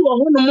no ba bi wo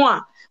ho no mu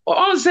a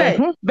on say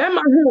be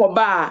ma hu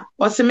oba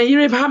o se me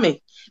yire ba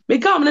me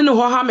ka omne no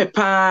ho ha me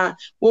pa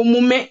wo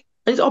mu me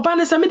oba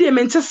ne se me de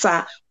mente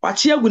sa wa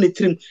che agu ne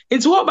trim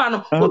nti wo ba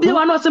no obi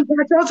wa no se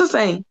pa che o se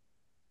sen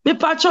me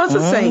pa che o se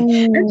sen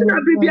nti na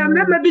bibia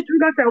me bi tu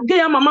ga say oge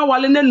ya mama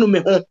wale na nu me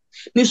ho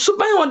ni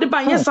suban o de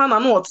ba yesa na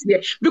no ote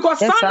because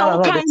sana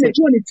o kan ne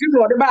tu ni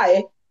trim o de ba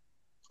ye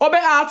obe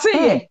ate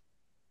ye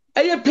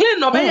eye plain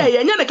no be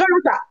ye nya ne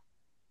character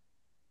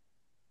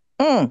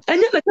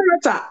enye ne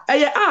character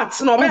eye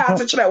art no be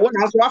ate kire wo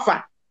na so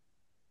afa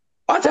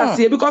o ta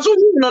see because o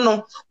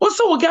no o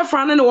se wo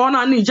girlfriend ne wo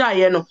na ni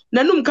jaye no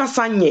nanum ka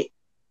sanye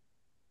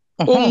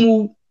o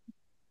mu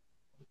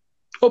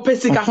o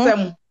pesika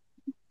sem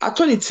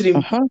atoni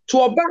trim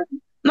to oba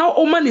na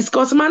o man is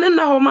cause man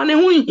na ho man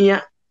hu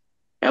hia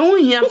hu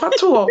hia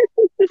fato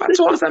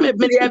say me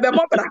be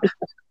bobra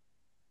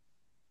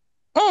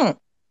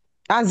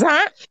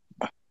azan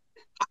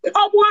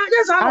obo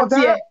anya sa no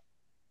tie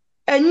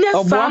enye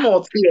sa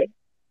no tie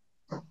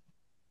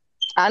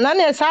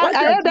anane sa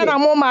ayeda na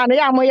mo man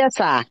ya mo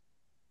yesa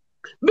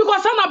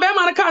because na be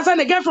man ka say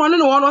ne girlfriend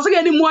no one say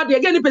get ni mu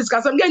ade get ni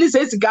pesika sam get ni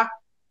say sika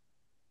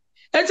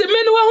eti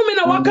me no hu me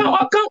na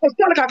waka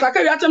ostol kaka ka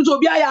yatem to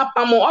obi aya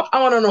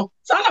apamo no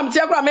sa na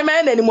mtie kra me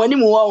me na ni mu ani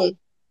mu wo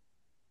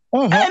me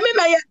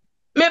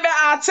be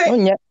ate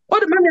o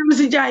de man ya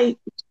misi jai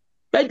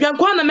be dwan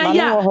kwa na me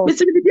ya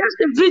misi bi dia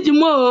fridge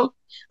mo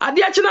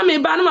ade a chi na me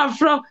ba na ma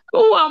fro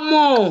o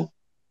amo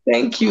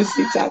thank you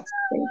sweetheart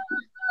thank you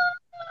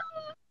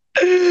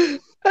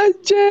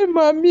ache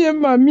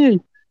mami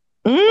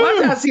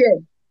what I say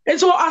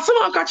it's what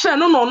asema ka kire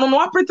no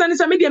I pretend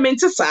say me dey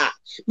mente sa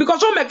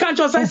because o me kan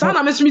cho say sa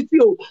na me smiti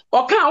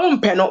o kan o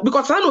mpe no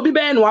because na obi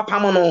be no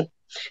apam no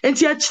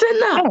enti a kire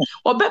na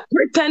o be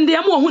pretend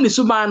am o hu ni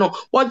suban no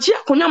o je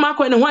akonya ma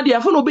akọ ne ho ade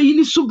afọ na obi yi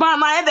ni suban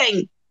na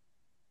eden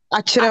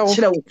a kire wo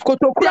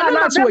kotokura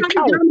na so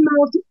twa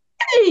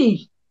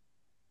hey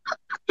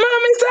mama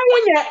me say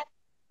wonye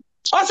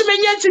o se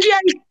menye ti bi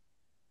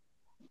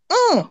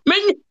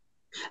menye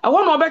I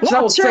want to be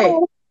kire wo say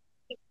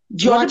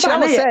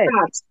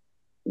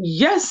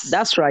yes,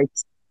 that's right.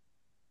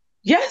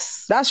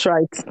 Yes, that's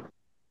right.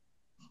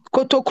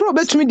 Kotokuro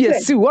betumi de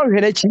si wo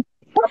hwe na chi.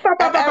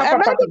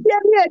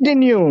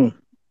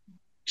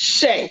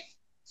 She.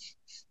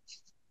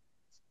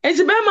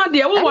 Enti be ma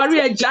de wo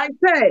wari agyan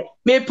say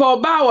me pa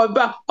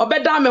oba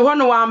obeda me ho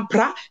no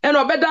wampra and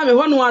obeda me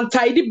ho no wan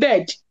tidy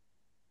bed.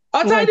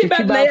 O tidy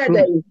bed na ye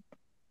dey.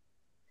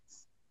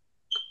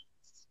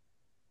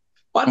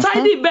 O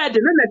tidy bed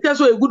na tell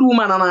so a good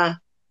woman na.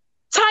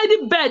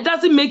 Tidy bed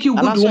doesn't make you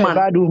good woman.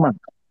 Bad woman.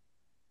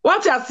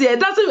 What you say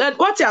doesn't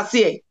what you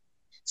say.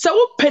 So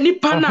what penny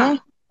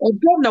pana or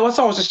don't know what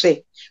I was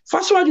say.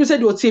 First one you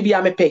said you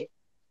tibia me pay.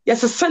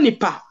 Yes, a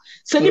sanipa.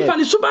 Sanipa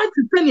ni suba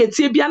to send your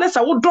tibia unless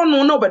I would don't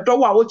know but do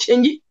what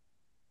change it.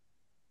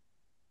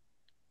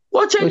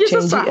 What changes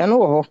the sir?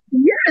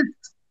 Yes.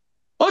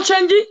 What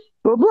change it?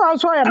 Obu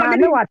also ya ma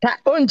me wata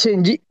on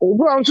change.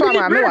 Obu also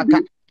ma me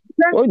wata.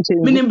 On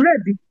change. Minim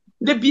bread.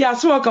 The bia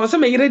so ka say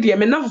me yire de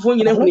me na fofo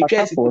nyina hu ni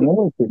Tracey.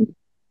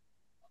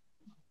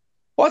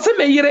 O say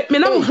me yire me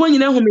na fofo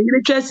nyina hu me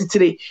yire Tracey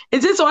tire.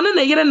 Enti so one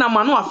na yire na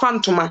ma no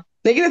afantoma.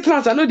 Na yire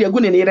trans no de agu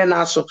ne yire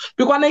na so.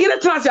 Because na yire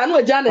trans ya no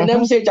agya na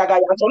nam say jaga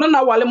ya so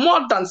na wale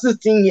more than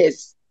 16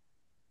 years.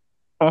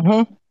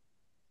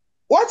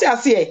 What you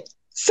say?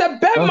 Se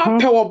bema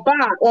pe oba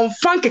on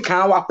funk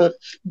kan wa ho.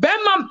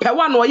 Bema pe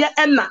wa no ye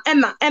enna.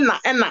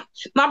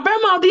 Na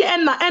bema odi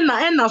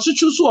enna so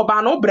chusu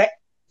oba no bre.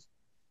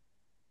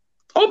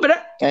 Obre.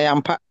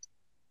 Yampa.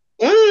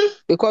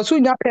 Because we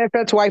not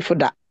perfect wife for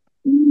that.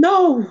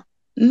 No.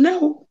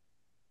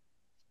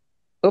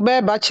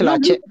 Obe bachelor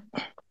che.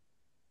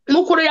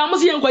 Mukuro ya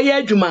musi yenko ye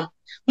adwuma.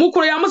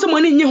 Mukuro ya musi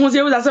moni nyi ho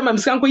se we say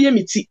mamsika nko ye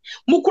miti.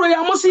 Mukuro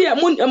ya musi ye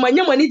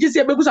manya mani ji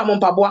se begusa mo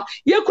mpaboa.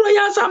 Ye kuro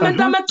ya sa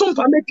meda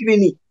metompa mekiri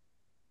ni.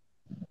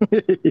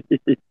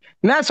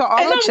 Na so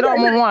all chira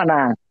mo ho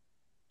ana.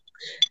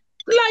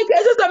 Like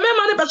it's just the men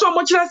man person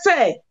mo chira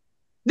say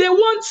they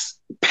want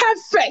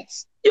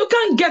perfect. You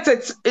can't get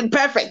it in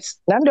perfect.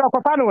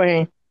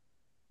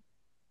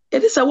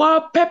 It is a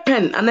wild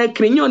pepen and I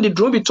can on the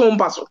drum be torn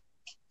basso.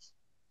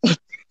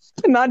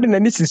 Not in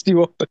any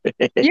system.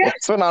 Yes,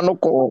 so now no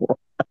call.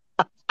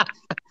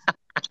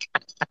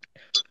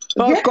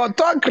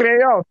 Talk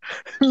crayon.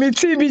 Me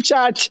TV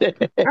church.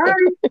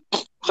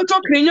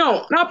 Talk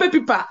crayon. Now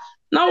paper.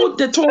 Now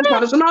the torn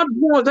basso. Now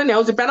more than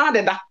else.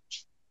 Penada.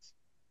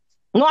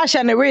 No, I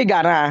shall never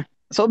get.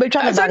 So be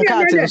trying to bank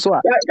out so.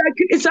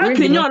 It's a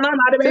clean on na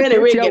be na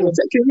we get. It's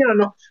clean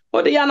no.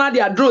 O de ya na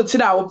dia draw ti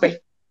da wo pe.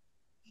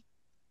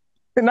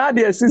 Na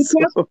dia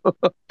sister.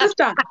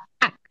 Sister.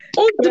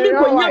 O ti be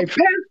ko nya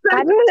perfect.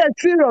 I know you're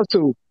serious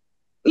o.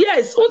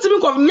 Yes, o ti be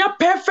ko nya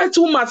perfect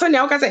woman say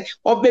na o ka say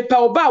obepa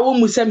oba wo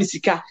musa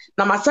misika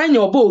na masanya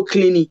oba o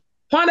clean.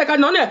 Ho na ka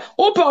no na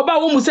o pe oba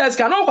wo musa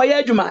sika na o ko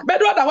ye adwuma. Be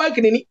do da wa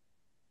clean.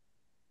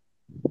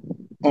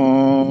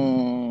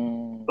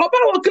 Oba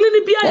wo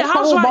clean bi a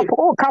housewife.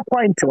 Oh, ka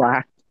point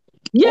wa.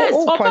 Yes,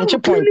 Oba wo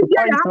clean bi a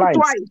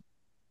housewife.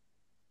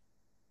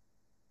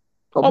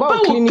 Oba wo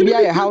clean bi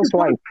a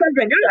housewife.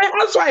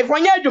 Housewife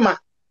won ya adwuma.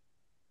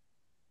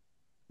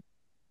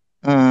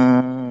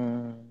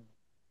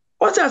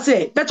 What I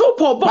say? But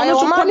Oba no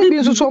so man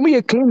bi so mo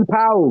ye clean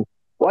pa o.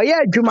 Wo ye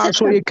adwuma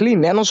so ye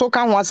clean. E no so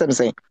ka ho asem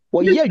say.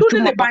 Wo ye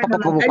adwuma papa.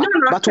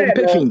 But on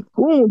pefin.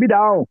 Bi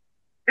da o.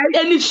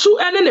 Any su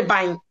ene ne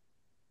ban.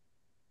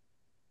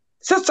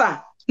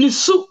 Sister, ni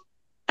su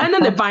ene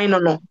ne ban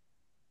no.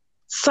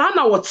 Sa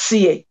na what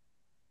see.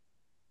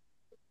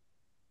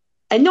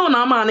 Enyo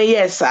na ama na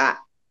yes a.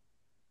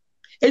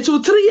 Etu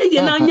 3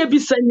 ye na anya bi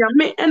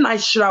sanyame e na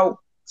hiraw.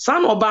 Sa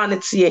na oba na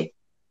tie.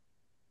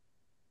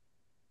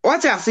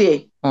 What I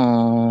say?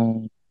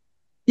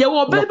 Ye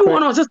wo baby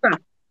one sister.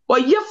 or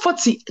year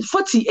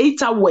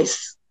 48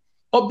 hours.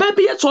 Or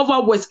baby 12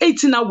 hours,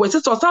 18 hours.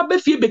 It's also be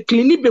feel be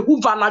clean, be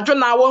hoover na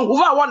jona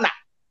one.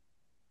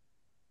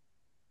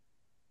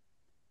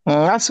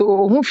 That's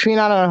who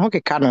fina na ho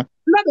keka no.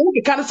 Na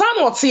who can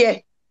sound what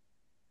here.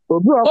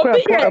 Obi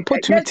okra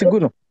opportunity go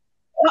no.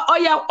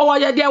 Oh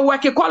yeah, they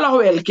work a color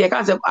well,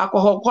 can say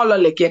alcohol color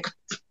like.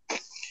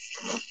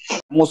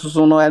 Most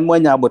no and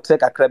when you about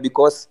take a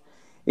because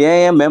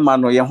member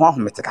no ye ho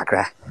me take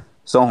a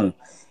so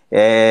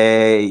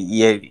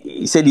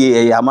said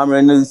ye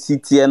amamre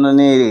city no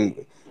ne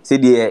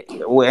said ye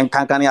we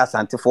kankane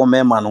asante for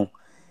member no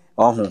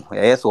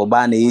yes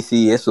oba na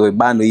isi yes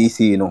oba no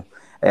isi no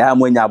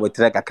amwenya about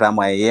take a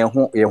ma ye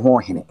ho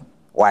hene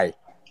why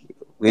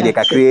we de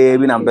kakre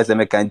bi na mpese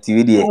me kan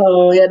TV de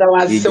oh yeah that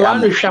was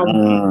one sham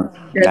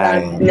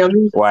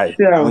why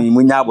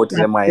munya about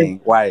take my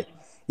why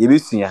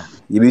Yebisia.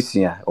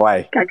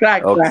 Why?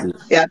 Okay.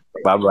 Yeah.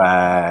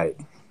 Bye.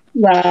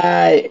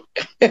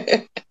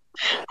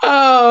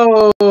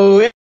 Oh.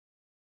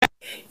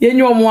 You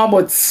know more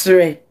about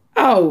Sre.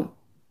 Oh.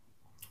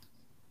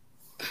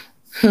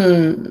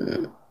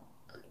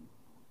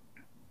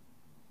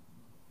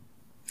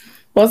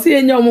 What's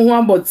you know more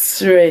about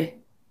Sre?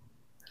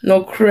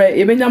 No cray.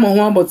 Even you know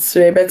more about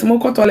Sre. But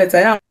more toilet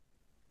I am.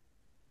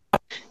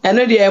 I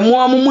know the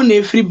more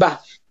mumu free ba.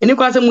 Any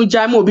kwase mu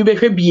jam obi be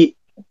hwe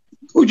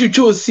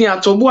Ujuju osi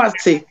atobu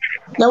ase.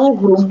 Na wo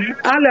grum.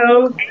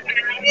 Hello.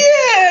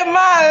 Yeah,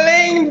 my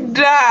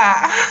Linda.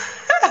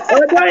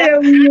 Odo ye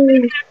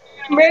wu.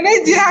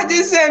 Mene ji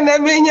haji se na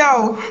menya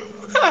o.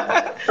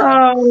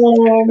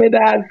 Oh, me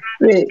that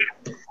say.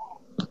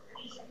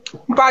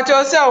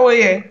 Pacho se wo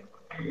ye.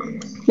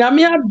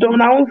 Nyame adom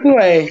na wo so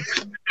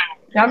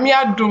Nyame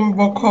adom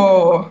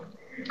boko.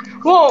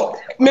 Wo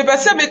me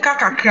pese me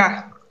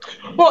kakakra.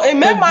 Wo e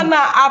mema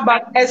na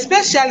aba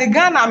especially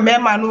Ghana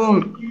mema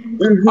no.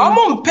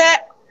 Omumpe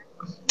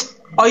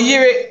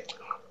oyire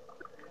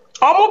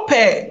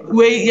omupe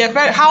we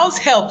house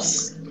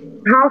helps.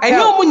 And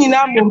you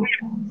munyina mo.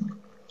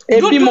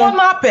 Do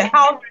na pe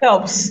house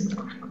helps.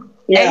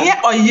 Eye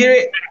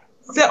oyire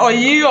se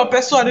oyire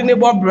opeso de ne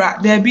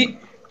bobra there be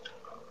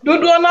do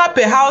na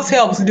pe house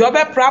helps the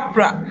obe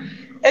prapra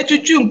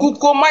etutu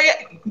nkuko maye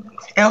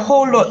a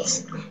whole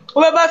lot.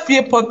 Obeba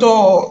fie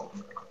poto.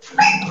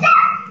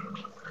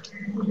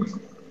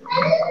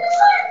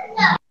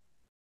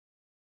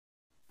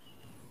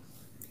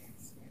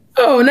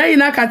 Oh, now you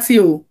not at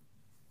you.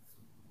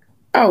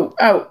 Ow.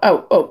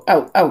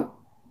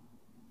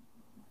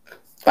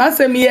 What's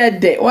me a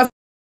day? What's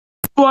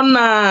one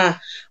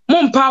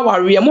mum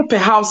power we are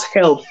house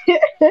help.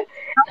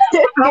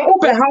 I'm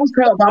open house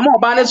help. I'm more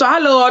banner. So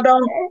hello,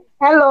 Odon.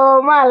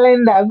 Hello, my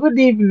Linda. Good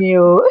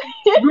evening.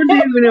 Good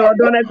evening,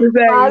 Odon.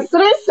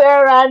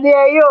 Sarah,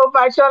 dear you,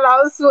 Patrol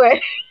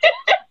Houseway.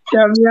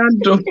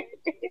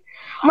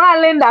 My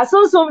Linda,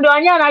 so soon,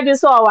 don't you? I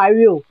just saw a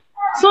real.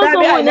 So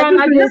when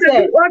I just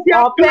said,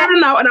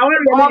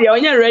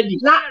 when you're ready.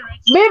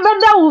 Baby,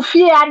 that will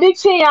fear. I did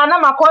say, and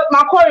I'm my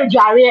courage.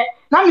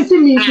 Now me see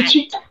me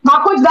chichi.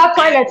 My coach that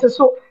toilet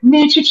so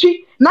me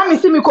chichi. Now me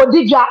see me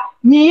kodija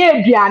me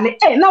ediane.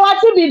 Eh, now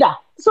what be that?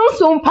 So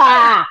soon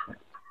pa.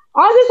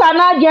 All this are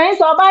not joints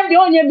so bad the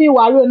only be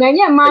worry. Na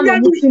nye man no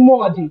muti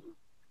modi.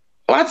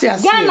 What you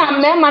say? Ghana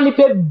me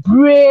manipulate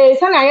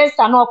brace. And I used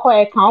to not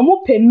call account.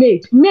 Omo pay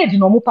maid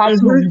no mo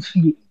pass no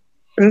fee.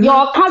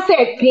 Your can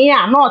say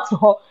clean not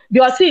ho.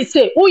 Your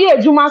say uye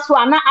juma so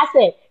ana I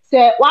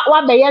say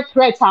what be your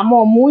threat am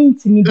mo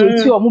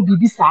intimidate you or mo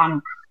bibi sa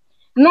no.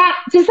 Na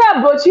ti say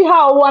brochi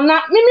ha wo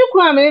na mimi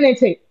kura me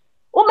nete.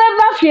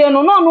 Obeba fie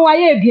no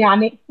aye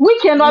aduane.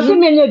 Weekend o se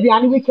menye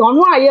aduane weekend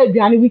no aye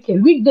aduane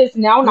weekend. Weekdays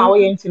na na wo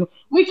ye ntino.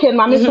 Weekend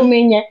ma me so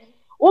menye.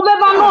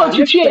 Obeba no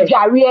otwitwe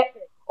adware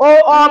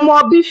or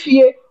mo bi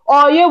fie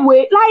or ye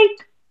we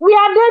like we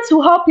are there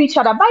to help each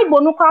other.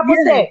 Bible no kwa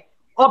say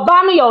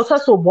oba no ye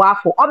oseso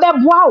boafo.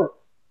 Obeboa o.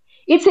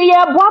 Iti ye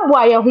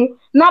boaboa ye ho.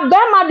 Na be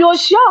ma de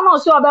ohia no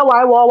so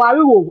obeware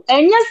wo.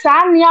 Enye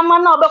saa niama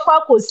na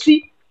obekwa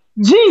kosi.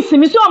 Jeans,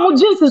 me so amu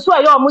jeans so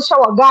ayo amu sha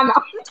wa Ghana.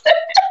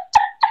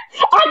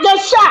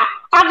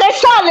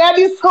 Adesha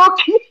lady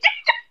soki.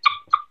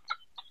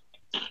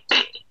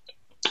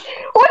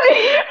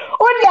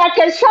 Odi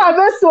akesha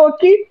be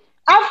soki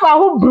afa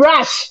ho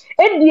brush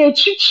e di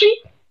echichi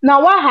na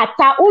wa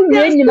hata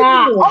uwie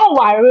nyina o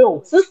ware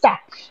o sister.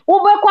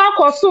 Ubekwa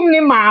akosum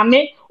ni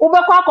maame,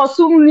 ubekwa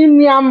akosum ni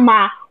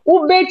niama.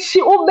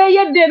 Ubechi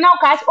ubeye de na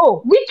ka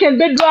oh weekend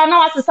be do na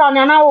wasesa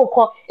na na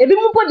wokọ ebi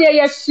mupo de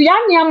ye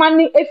sua niama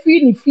ni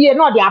efi ni fie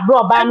na de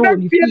abro ba na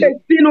oni fie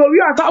no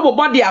wi ata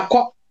bobo de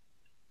akọ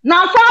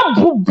na sa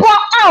bubo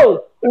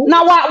ao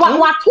na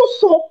wa to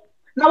so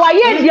na wa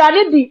ye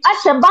diane di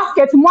ahye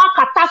basket mu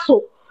akata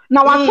so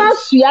na wa san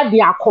sua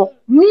de akọ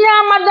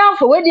mia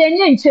madamfo we de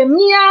enye nche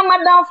mia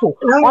madamfo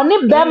oni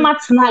be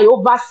matna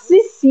over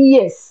 6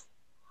 years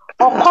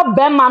Oko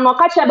bema no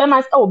kacha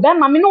bema oh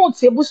bema me no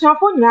tie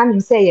busuafo nyina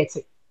nim say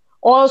yete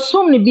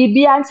osum ni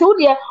bibia nti wo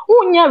de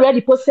unya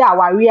ready po say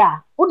aware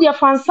a wo de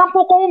fan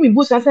sample ko mi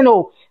busuan say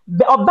no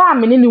oba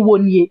me ni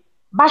wonie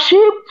Bashi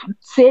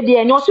say the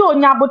and also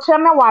on yabutre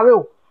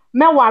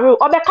me ware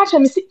obe catch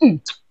me see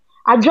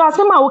adwa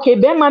se ma okay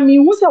be ma mi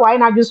hu se why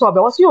na dwo so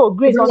obe was your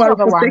grace also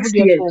obe wan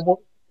do for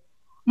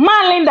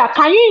ma Linda,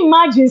 can you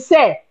imagine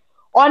say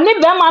oni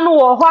be ma no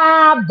wo ho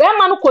a be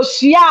ma no ko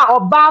hia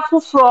oba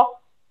fufro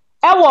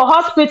e wo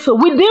hospital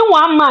within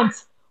 1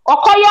 month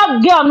okoya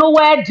girl no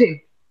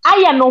wedding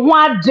aye no ho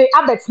ade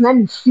abetena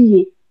ni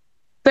fie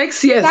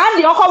 6 years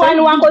Sandy okowa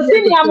ni wan ko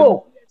senior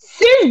mo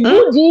 6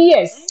 good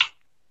years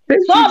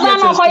so ba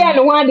no okoya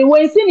no ho ade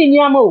we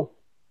senior mo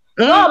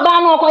so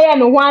ba no okoya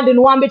no ho ade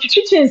no wan be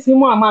twitwichensi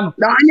mu ama no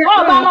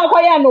so ba no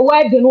okoya no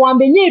wedding no wan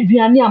be nye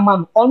aduane ama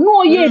no ono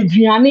oye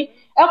aduane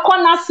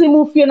ekona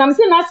simu fie na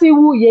mse na si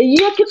wu ye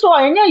ye kito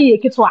enye ye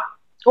kito a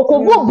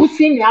okogo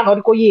busi nya no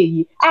de ko ye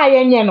yi a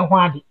ye nye no ho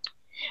ade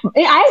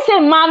I say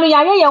manu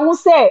ya ye hu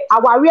say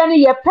aware no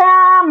ye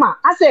pama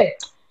I say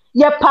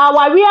ye pa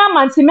aware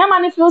man ti me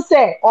man feel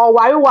say or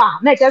ware wa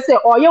na ke say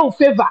or ye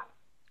favor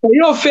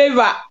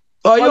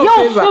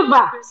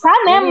sa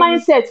na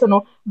mindset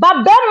no ba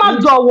be ma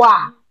do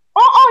wa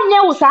onye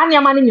wo sa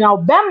na ma ni nyina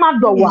be ma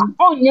do wa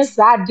onye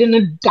sa de no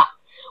da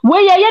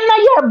we ye na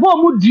ye bo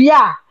mu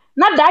dua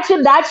na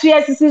dachi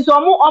esisi so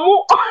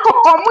omu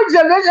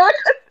generation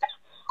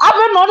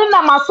ave no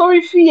na ma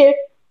sorry fie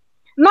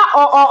na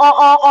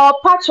o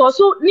patcho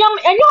so nyam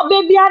enyo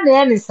baby na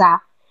ene sa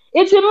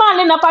iti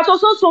man na patcho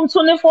so sum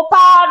tuni fo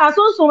pa na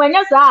so sum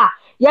enya sa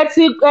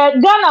yeti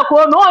Ghana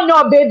ko no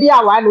onyo baby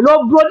awa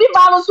no brodi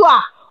ba no so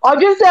a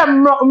odwin se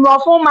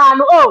mrofo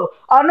man o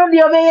ono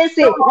bi obeye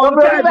se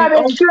brodi ba be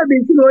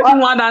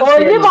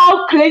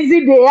o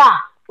crazy dey a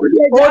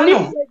oni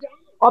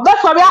obe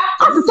so bia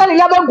asese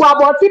le be gwa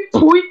aboti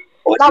pui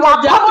na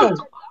wa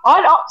o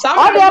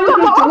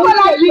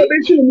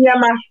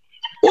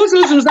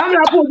Usu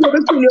samra po do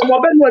betuni o mo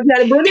be no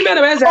dia broni be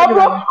na be say o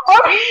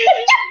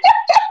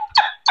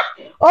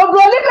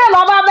broni be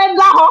lo ba be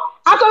da ho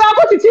akola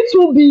ko titi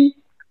 2B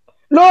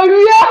lo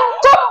rie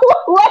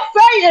we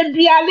say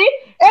ediale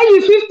e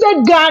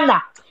 50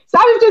 Ghana sa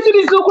 50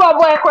 cities so ko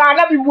boy kra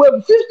na bi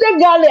 50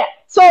 Ghana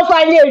so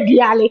finally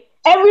ediale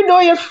every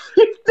day you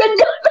 50 Ghana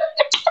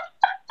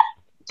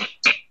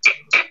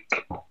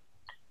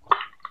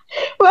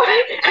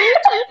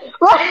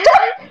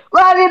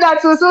Why did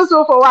that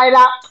so for why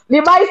that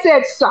the boy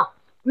said so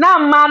na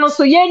man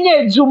so yenye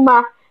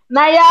ejuma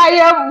na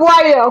ya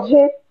boy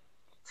ho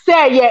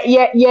say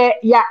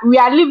yeah we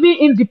are living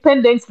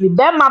independently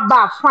be ma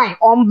ba fine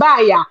on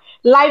buyer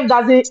life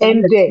doesn't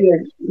end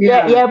there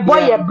yeah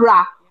boy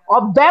bra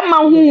obema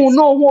hu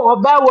no hu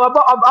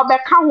oba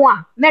ka ho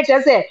a na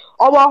che say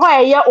owo ho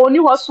eye oni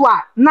ho so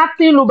a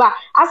nothing luba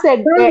I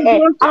said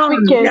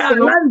Africans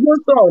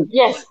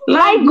yes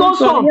life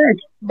goes on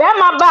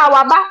bema ba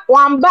waba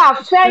wan ba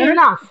fair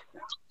enough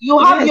you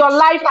have your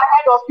life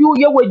ahead of you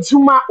you with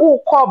juma o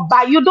ko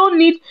ba you don't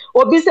need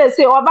obi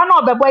say oba na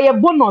obebo ye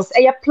bonus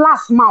e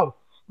plus now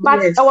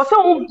but I was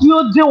saying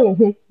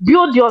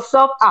build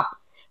yourself up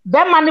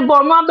bema ni bo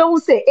no abehu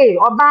say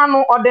oba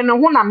no ode ne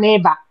ho na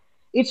meba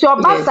it's your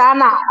basa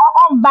na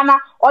bana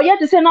or yet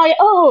to say no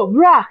oh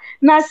bra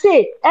na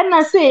say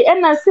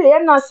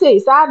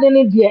sa de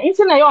ne dia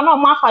inti na yo no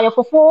ma fa ye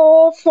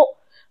fofo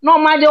no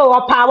ma de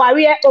o power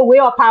we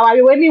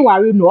ni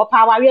wari no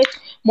power we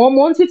mo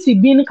ntiti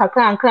bi ni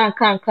kakran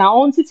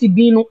on titi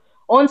bi no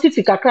on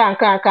titi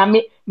kakran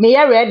me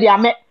ye ready a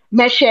me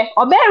hwe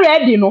obe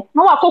ready no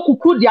na wa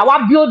kokuku dia wa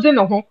build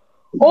no ho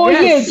oh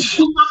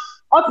yes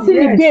o ti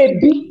ni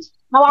baby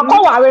now I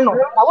call worry no.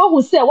 Now what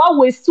we say, what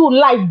waste to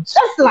life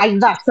just like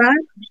that.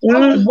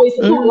 Waste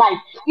to life.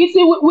 You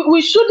see,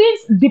 we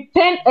shouldn't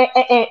depend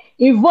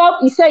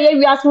involve. You say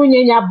we are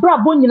saying your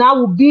brabo nyina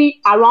will be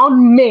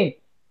around men.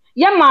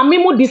 Yeah, mami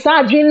mu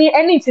disagree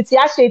any titi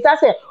ashe. It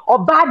say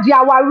oba di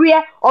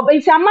aware oba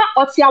itama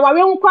oti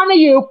aware nkwa na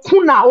ye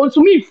kuna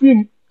onto me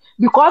film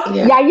because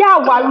ya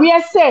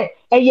aware say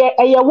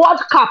a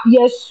World Cup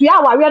yes ya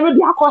aware no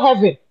di akọ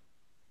heaven.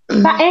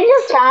 But any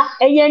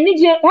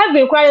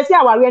heaven cry say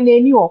our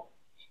any or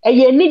a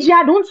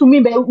don't to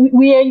me, but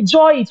we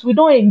enjoy it, we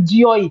don't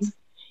endure it.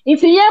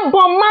 It's a year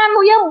bomb man,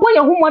 we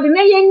boy who more than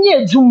a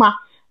year juma.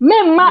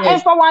 Memma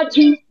and for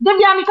watching the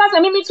because I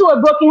me to a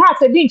broken heart,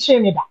 I didn't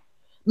change that.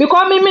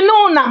 Because me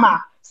no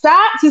nama, sir,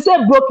 she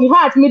said broken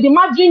heart, me the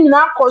imagine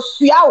now cause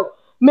you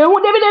me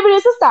who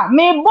David sister,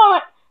 me boy,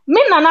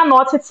 me nana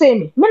not to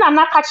say me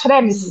nana catch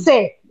them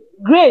say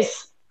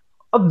Grace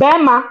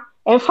Obama.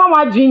 And from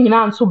our dream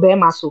now to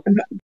Bema so.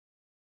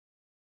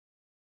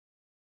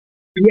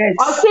 Yes.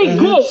 I say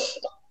Grace,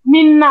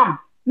 Minam,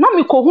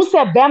 Namiko who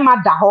said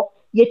Bema daho,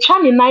 ye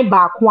chani nai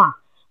ba kwa.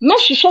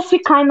 Meshi shesi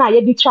kaina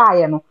ye di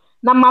chaye no.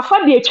 Na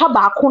mafa di echa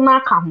ba kuna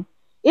kahu.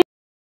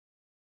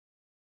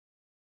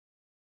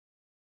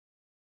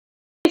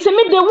 It's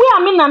me the way I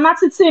mean na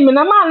natiti me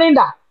na ma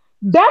Linda.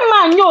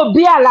 Bema nyo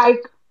be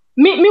like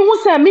me who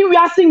say me we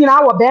are singing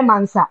our Bema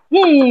nsa.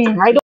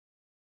 I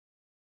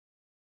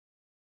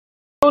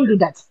don't do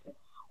that.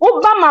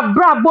 Obama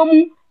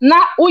brabom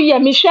na uye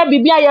mi hwe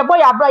bibia ye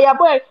boy abra ye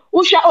boy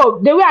uhwe oh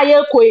the way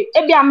aye koi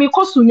e bia mi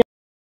kosu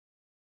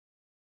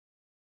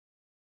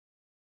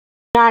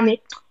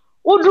sunyani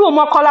udru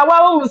mo kola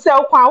wa wo se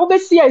kwa wo be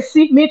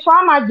si me to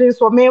imagine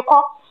so me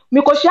ko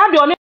shia de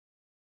oni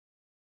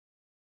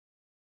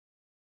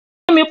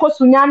me ko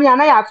sunyani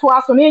ana ya to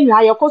aso na enyu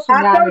aye ko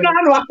sunyani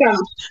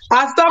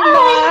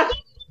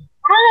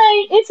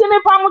Hey, it's me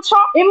pamucho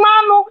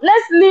imanu.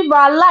 Let's live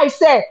our life.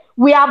 Say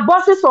we are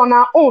bosses on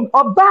our own.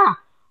 Oba,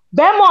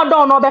 be more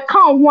done no be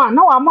count one.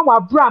 Now I'm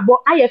our bra, but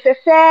I fe.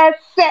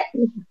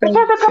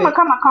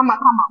 Come.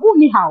 Who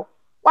ni how?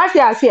 What's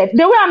I said?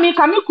 The way I make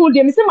me cool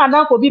dem see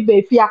madam ko bi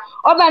befia.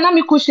 Oba na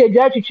me cool shade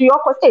dry chichi.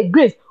 Of course, hey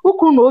Grace, who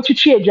cool no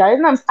chichi dry?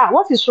 And I'm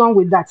what is wrong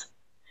with that?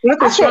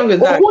 What is wrong with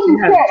that?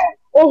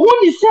 Who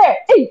ni say?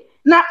 Hey,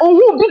 na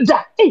who be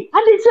that? Hey,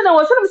 I didn't say no.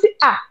 Was say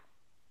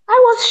I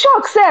was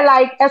shocked, say,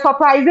 like, a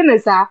surprising,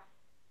 sir.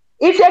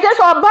 It's just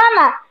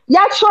Obana,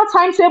 yet short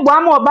time say,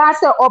 Bamo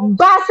Bassa, or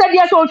Bassa,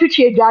 yes, on to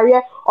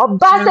Chijaria, or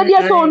Bassa,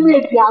 yes, on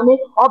Ripiani,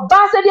 or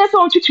Bassa, yes,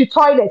 on to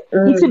toilet.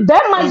 It's a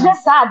bad man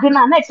just sad,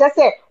 dinner next. I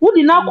said, who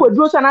did not quit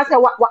Bruce and I said,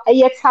 what a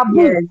yet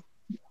taboo?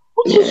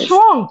 Which is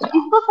wrong? It's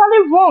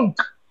totally wrong.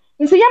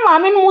 It's a young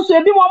man who's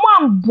a bit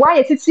one boy,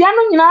 it's young,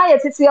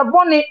 it's a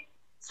bonnet.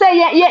 Say,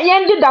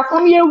 yeah, did that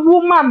from your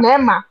woman,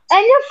 Mamma,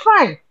 and you're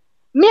fine.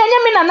 Me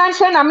and na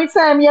nanche na me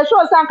time ye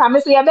sure san ka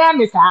me so ye be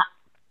me sa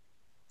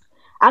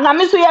anga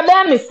me so ye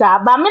be me sa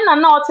ba me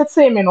na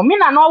otete me no me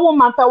na wo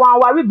man pa wan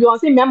ware bi on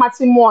se me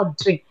mati mo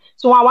odre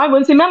so wan wan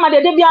nti me ma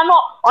de bia no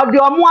ode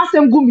omo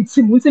asem gu mi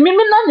tim nti me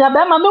na nya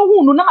ba ma me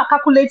hu nu na ma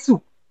calculate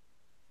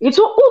it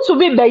to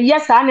be the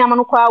yes ani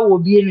amano kwa wo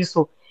bi ni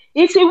so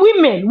it's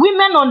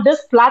women on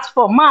this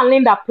platform man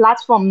Linda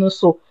platform no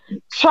so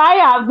try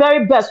our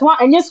very best one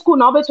any school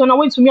now bet when I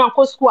went to me and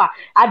co school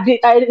at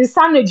the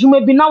Sunday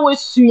jume bi na we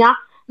suya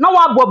now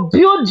wa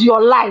build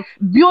your life,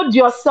 build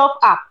yourself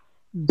up.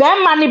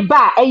 Then money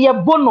ba a year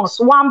bonus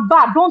one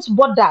bar, don't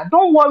bother,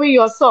 don't worry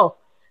yourself.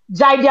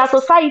 Jai their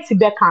society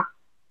beka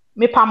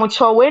me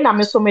pamucho we na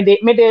me so me de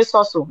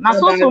so na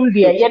so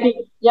there ye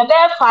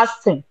there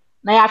fasting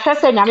na ya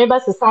hwese nya me ba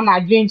sesa na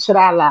adwen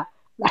chirala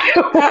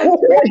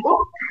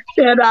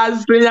yeah,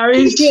 that's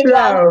very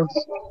true.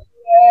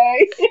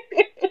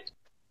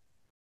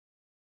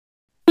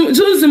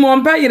 Sumsum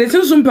on pay the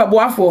Sumsum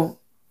paboafo.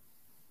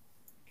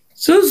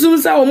 Sumsum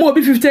say o mo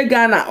be 50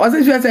 Ghana. Was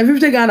it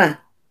 50 Ghana?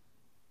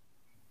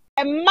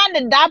 A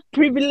man that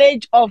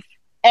privilege of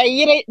a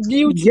year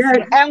duties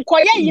and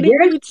quiet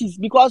duties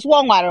because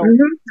one waro.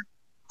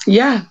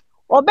 Yeah.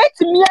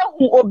 Obet me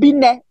who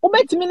obine,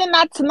 obet me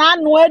not na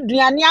no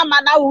aduane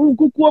amana wo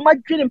kukuo ma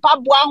twene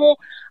paboa ho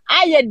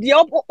aye de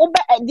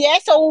de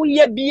so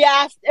ye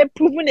bia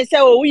proving say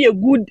oh you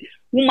good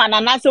woman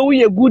and say oh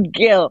you good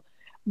girl.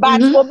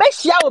 But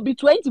obeshia will be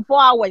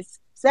 24 hours.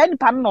 Send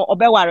pam no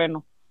obeware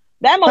no.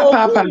 Then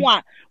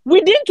one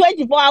within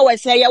 24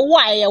 hours say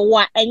wa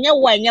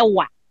enye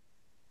wa.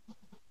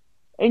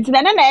 Nti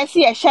na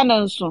see a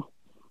shannon so.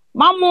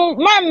 Mama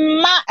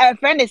a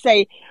friend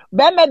say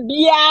bema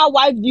bia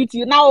wife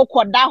duty na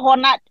okoda ho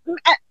na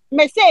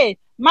me say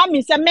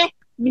mommy say me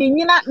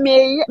nyina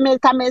me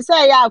ka me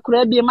say ya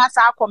akura bi ma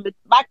sa come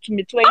back to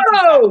me 20.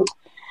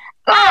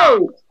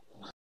 Oh.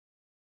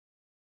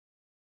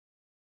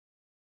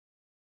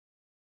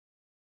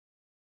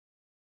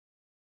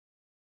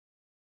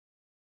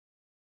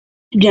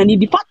 Biani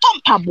di paton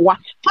paboa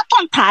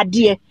paton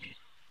tade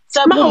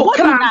so mo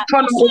na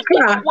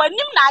when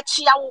nim na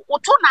achia wo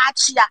to na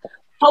achia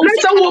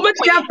let's say we fix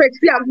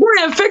it go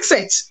and fix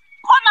it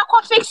go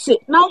fix it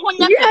now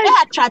honya be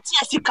attract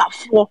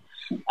asikafo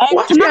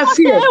what you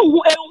see ehu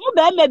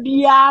be ma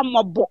bia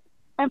mobo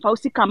emfa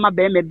usika ma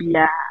be ma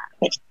bia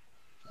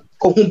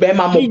ohun be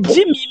ma mobo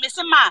me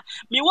say ma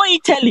me wo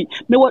Italy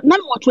me wo na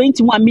me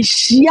 21 me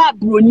shia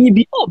broni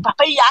bi oh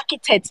papa yi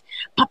architect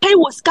papa yi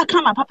was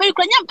kaka papa yi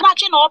kranya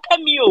prache na opa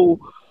mi o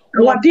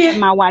what dey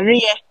ma ware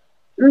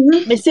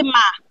me say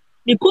ma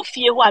me ko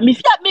fie ho a me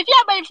fia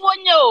ba ifo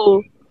nya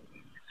o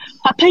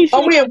papa yi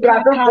omo ye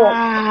brado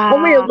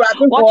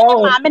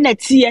ma me na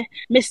tie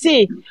me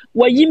say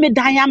wo yi me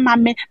dan ya ma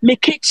me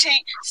kitchen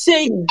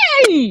say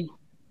hey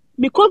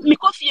me ko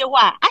fie ho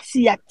a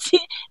asia ti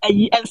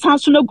ayi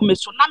ensanso na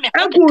gumeso na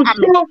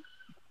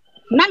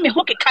me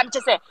ho ke kam che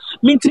say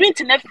mintimi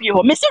na fie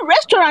ho me say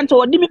restaurant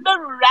o di me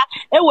berura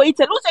e wo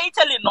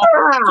Italy no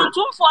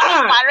tuntumfo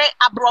na ware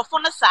abrofo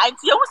no sa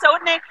nti e hu se wo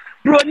ne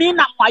broni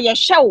na mo aye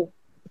hyew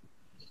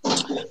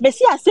me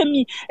see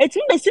asemi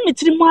etimi be si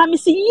mitiri mo am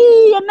si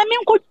yi na me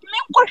nko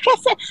hwe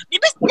se bi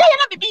ya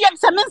na bibi yam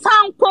se me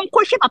nsan nko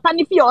hwe papa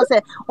ne fie o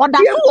se oda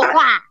so wo ho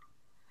a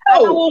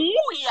na wo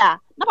mu ya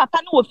na papa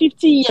ne wo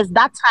 50 years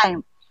that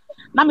time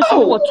na me so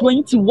wo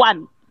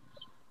 21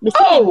 me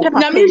say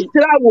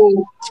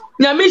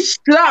nyami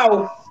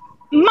strawo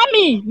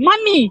mami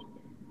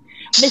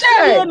me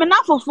say me na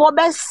fofo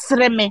be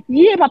sre me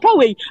ye papa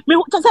we me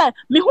to say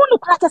me hu no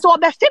kra se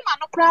obe fe ma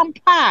no kra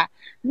mpa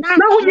na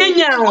hu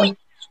nyanya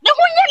ne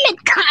ho ye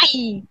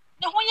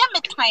me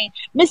kai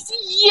me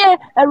see ye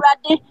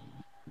awrade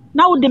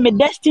na wo de me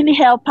destiny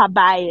helper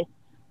by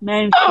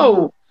man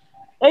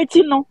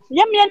eti no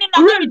ye me ni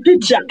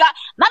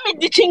na me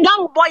di chinga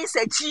wo boys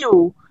echi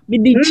o Me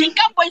the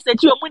chinka boys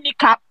that you money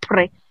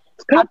capre.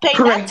 I pay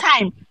that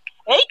time.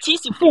 80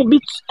 phone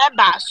bit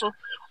eba so.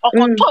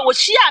 Okoto was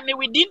share me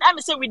within I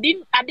say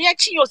within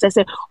Adechi yo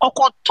say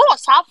Okoto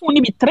sa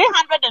phone be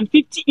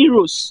 350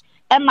 euros.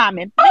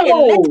 Mame, the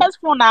latest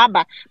phone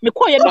aba. Me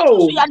call you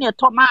so ya ne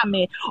to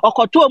mame.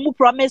 Okoto mu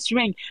promise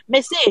ring.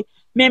 Me say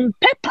me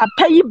papa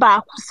pay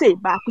ba ku say.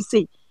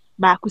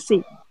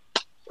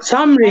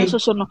 Samri.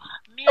 So no.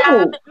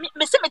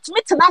 Me say me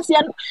tena se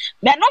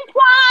me no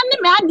kwa ne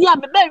me ade a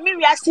me ba me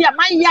wiase a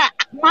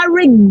ma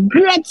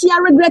regret.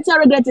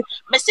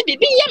 Me say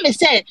bibi ye me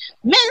say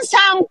me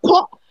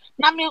nsanko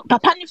na me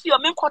papa ni fi o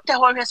me nkote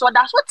ho hwe so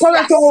da so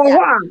tia.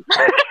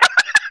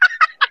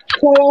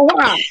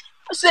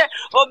 Say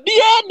obi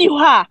eni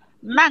ho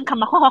na nka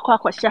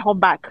makwa share ho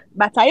back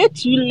but I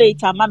too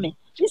late mama.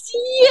 You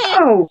see yeah.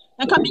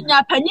 Nka me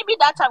nya panyi bi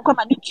that time come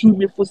and you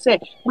me for say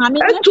mama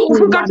me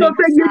to ka so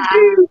say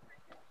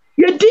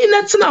you din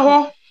na tena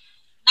ho.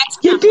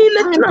 You din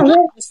na tena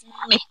ho.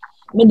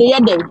 Me de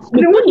yede.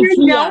 Me ko ni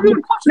fi ya. Ne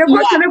ko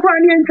se ne kwa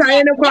ni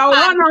ntaye ne kwa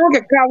wa na ho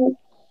keka wo.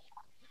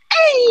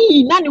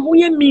 Eh, na ne ho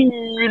ye mi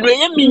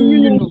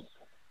no.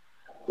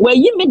 Where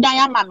you me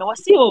die mama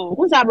was you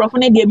who's a rough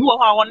and they be one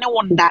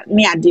wonder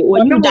me a day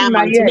when you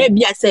diamond to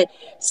be a say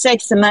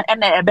sex and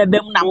a baby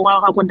na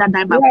wa ko that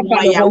time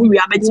we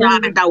are better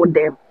without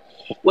them.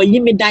 When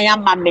you me die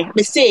mama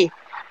they say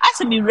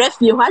as me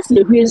refuge as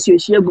the queens you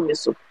share go me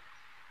so.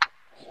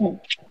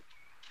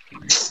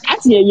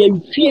 As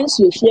you queens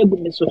you share go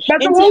me so.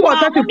 But who was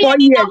 34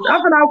 years?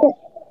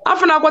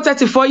 After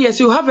 34 years,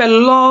 you have a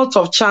lot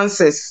of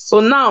chances. So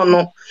now,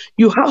 no,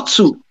 you have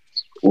to.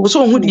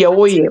 So who the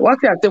way? What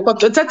you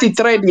say?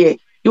 33 years.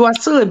 You are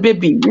still a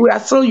baby. You are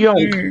still young.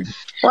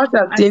 What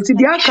you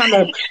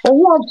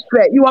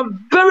say? You are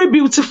very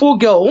beautiful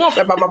girl.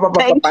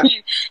 Thank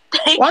you.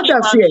 What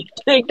you say?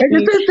 Thank you. And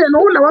you say no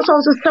one was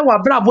also say wa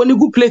bra bo ni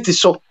good plate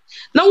so.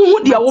 Now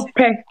who the wo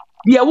pay?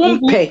 The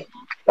won't pay.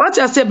 What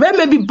you say?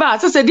 Maybe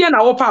bad. Say the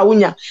na wo pa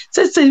wunya.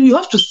 Say you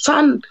have to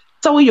stand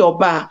tell your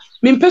bar.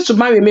 Me pay to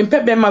marry. Me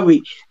pay be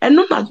marry. And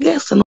no na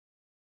guess no.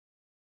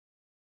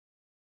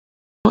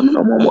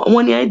 No,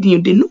 money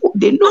idea. They know what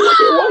they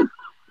want.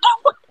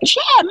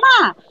 Share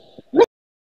ma.